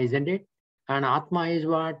Atma, isn't it? And Atma is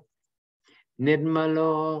what?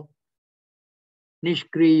 Nirmalo,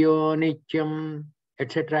 Nishkriyo, Nityam,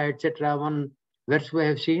 etc., etc. One verse we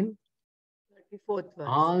have seen. 34th verse.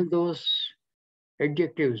 All those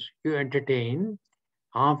adjectives you entertain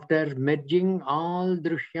after merging all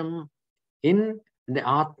drishyam in the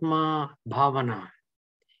Atma Bhavana.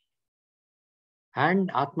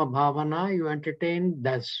 And Atma Bhavana you entertain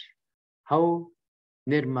thus. How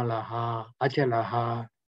Nirmalaha, Achalaha,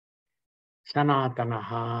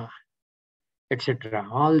 Sanatanaha, etc.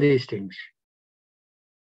 All these things.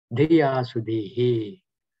 Dhiya Sudhihi.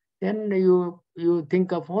 Then you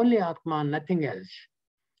think of only Atma, nothing else.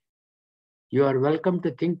 You are welcome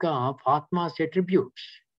to think of Atma's attributes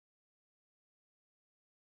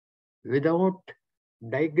without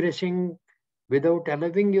digressing, without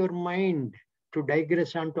allowing your mind to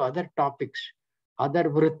digress onto other topics, other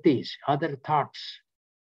vrittis, other thoughts.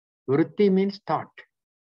 Vritti means thought.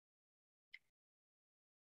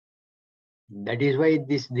 That is why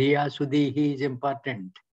this Dhiya Sudhihi is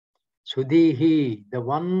important. Sudhihi, the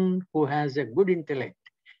one who has a good intellect,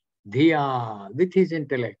 Dhiya, with his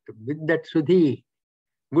intellect, with that Sudhi,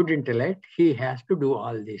 good intellect, he has to do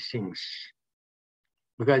all these things.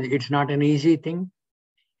 Because it's not an easy thing,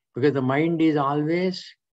 because the mind is always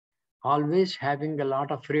having a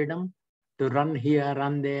lot of freedom to run here,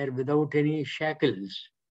 run there without any shackles.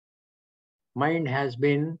 Mind has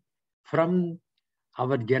been, from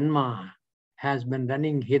our Janma, has been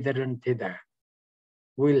running hither and thither.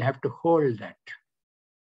 We will have to hold that.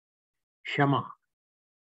 Shama.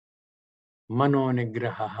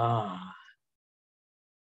 Manonigraha.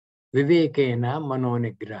 Vivekena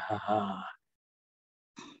manonigraha.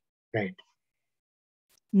 Right.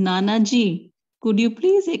 Nanaji, could you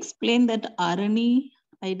please explain that Arani?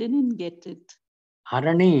 I didn't get it.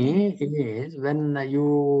 Arani is when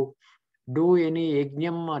you do any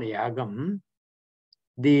yajnam or yagam,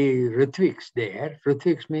 the Ritviks there,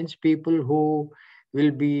 Ritviks means people who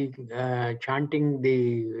will be chanting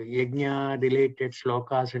the yajna related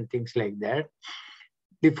slokas and things like that.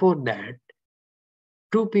 Before that,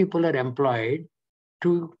 two people are employed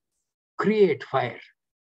to create fire.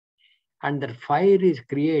 And the fire is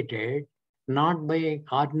created not by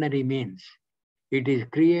ordinary means. It is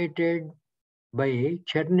created by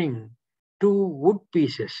churning two wood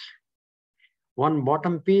pieces, one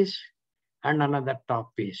bottom piece and another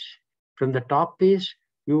top piece. From the top piece,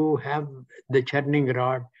 you have the churning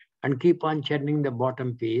rod and keep on churning the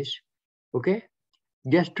bottom piece. Okay?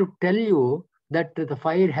 Just to tell you that the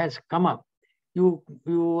fire has come up, you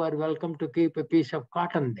are welcome to keep a piece of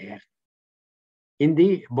cotton there in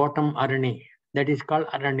the bottom arani. That is called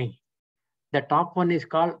arani. The top one is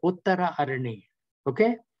called uttara arani.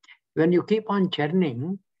 Okay? When you keep on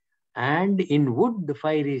churning, and in wood the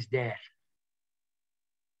fire is there.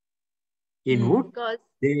 In wood, Because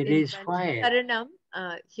there in is fire. Panchikaranam,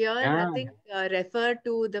 here nothing refer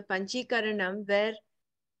to the Panchikaranam where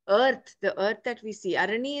earth, the earth that we see.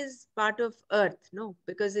 Arani is part of earth, no?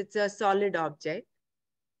 Because it's a solid object.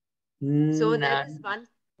 So there is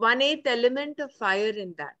one-eighth element of fire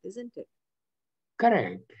in that, isn't it?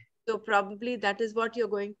 Correct. So probably that is what you're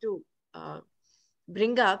going to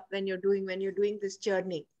bring up when you're doing this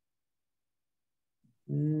churning.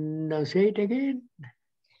 Now say it again.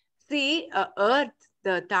 See, earth,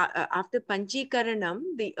 after Panchikaranam,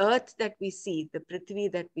 the earth that we see, the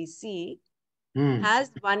Prithvi that we see, has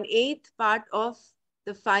 1/8 part of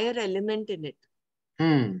the fire element in it.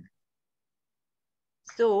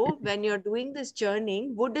 So when you're doing this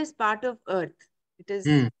churning, wood is part of earth. It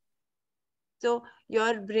is. So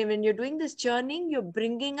when you're doing this churning, you're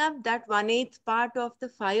bringing up that 1/8 part of the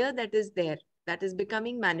fire that is there, that is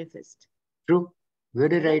becoming manifest. True.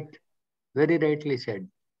 Very right. Very rightly said.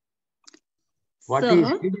 What is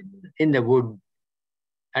hidden in the wood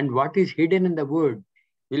and what is hidden in the wood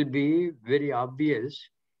will be very obvious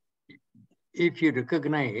if you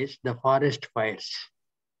recognize the forest fires.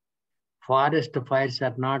 Forest fires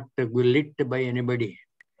are not lit by anybody.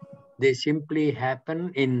 They simply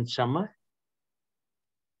happen in summer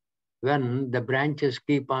when the branches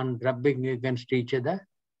keep on rubbing against each other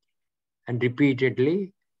and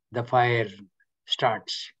repeatedly the fire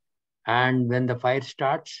starts. And when the fire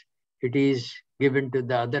starts, it is given to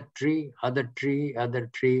the other tree,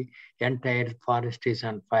 entire forest is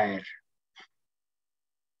on fire.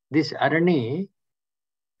 This arani,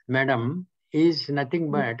 madam, is nothing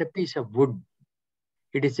but a piece of wood.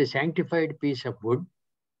 It is a sanctified piece of wood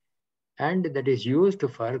and that is used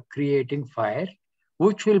for creating fire,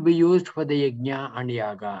 which will be used for the yajna and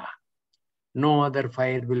yaga. No other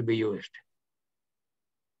fire will be used.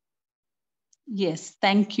 Yes,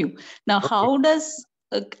 thank you. Now, how does,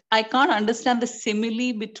 I can't understand the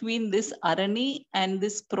simile between this arani and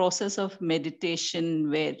this process of meditation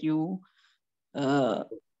where you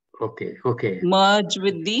Okay. merge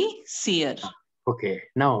with the seer. Okay.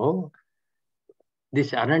 Now,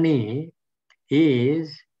 this Arani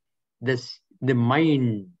is the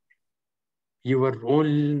mind, your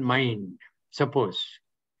own mind, suppose.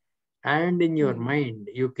 And in your mind,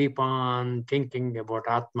 you keep on thinking about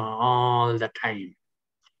Atma all the time.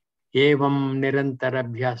 Evam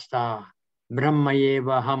nirantarabhyasta brahma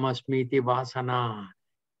eva hamasmiti vasana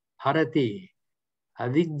harati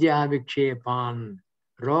avidya vikshepan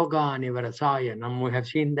roga nivarasayanam. We have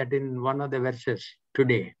seen that in one of the verses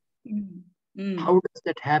today. How does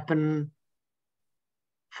that happen?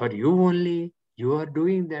 For you only, you are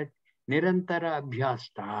doing that nirantara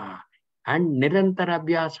abhyasta. And nirantara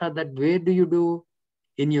abhyasa, that where do you do?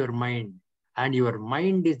 In your mind. And your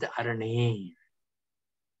mind is the arani.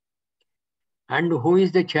 And who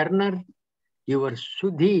is the churner? Your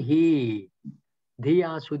sudhihi,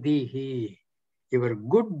 dhiya sudhihi. Your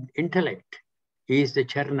good intellect is the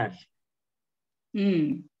churner.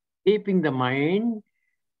 Keeping the mind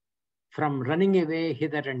from running away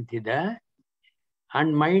hither and thither.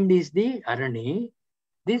 And mind is the arani.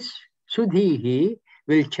 This sudhihi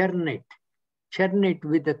will churn it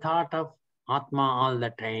with the thought of Atma all the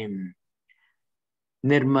time.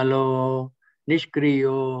 Nirmalo,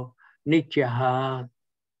 Nishkriyo, Nityaha,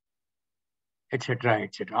 etc.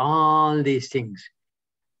 All these things.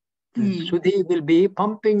 Sudhi will be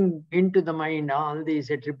pumping into the mind all these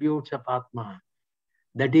attributes of Atma.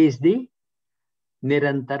 That is the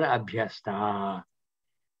Nirantara Abhyasta.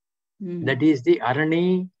 That is the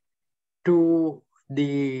Arani to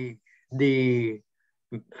the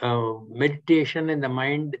meditation in the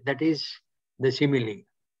mind. That is the simile.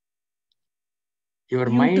 Your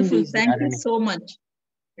Beautiful. mind is Thank you so much.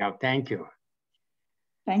 Yeah, thank you.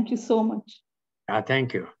 Thank you so much.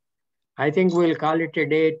 Thank you. I think we'll call it a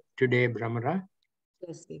day today, Brahmara.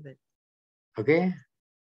 Yes, we will. Okay?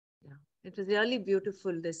 Yeah. It was really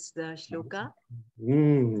beautiful, this shloka.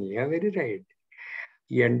 Yeah, very right.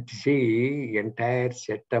 And see, entire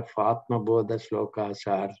set of Atma Bodha slokas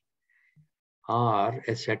are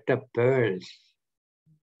a set of pearls.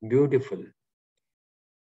 Beautiful.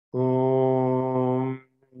 Om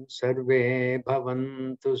Sarve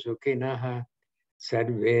Bhavantu Sukhinah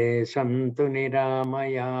Sarve Santu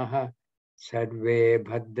Niramayaha Sarve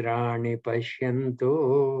Bhadrani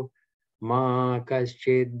Pashyantu Ma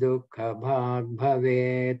Kaschid Dukha Bhag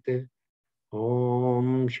Bhavet.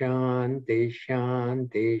 Om Shanti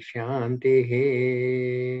Shanti Shanti.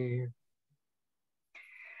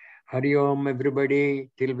 Hari Om, everybody,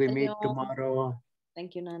 till we meet tomorrow.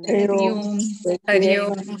 Thank you, Nana. Hari Om. Hari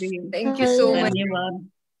Om. Thank you so much. Dhanyavad.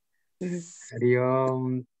 Hari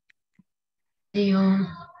Om. Hari Om.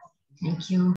 Thank you.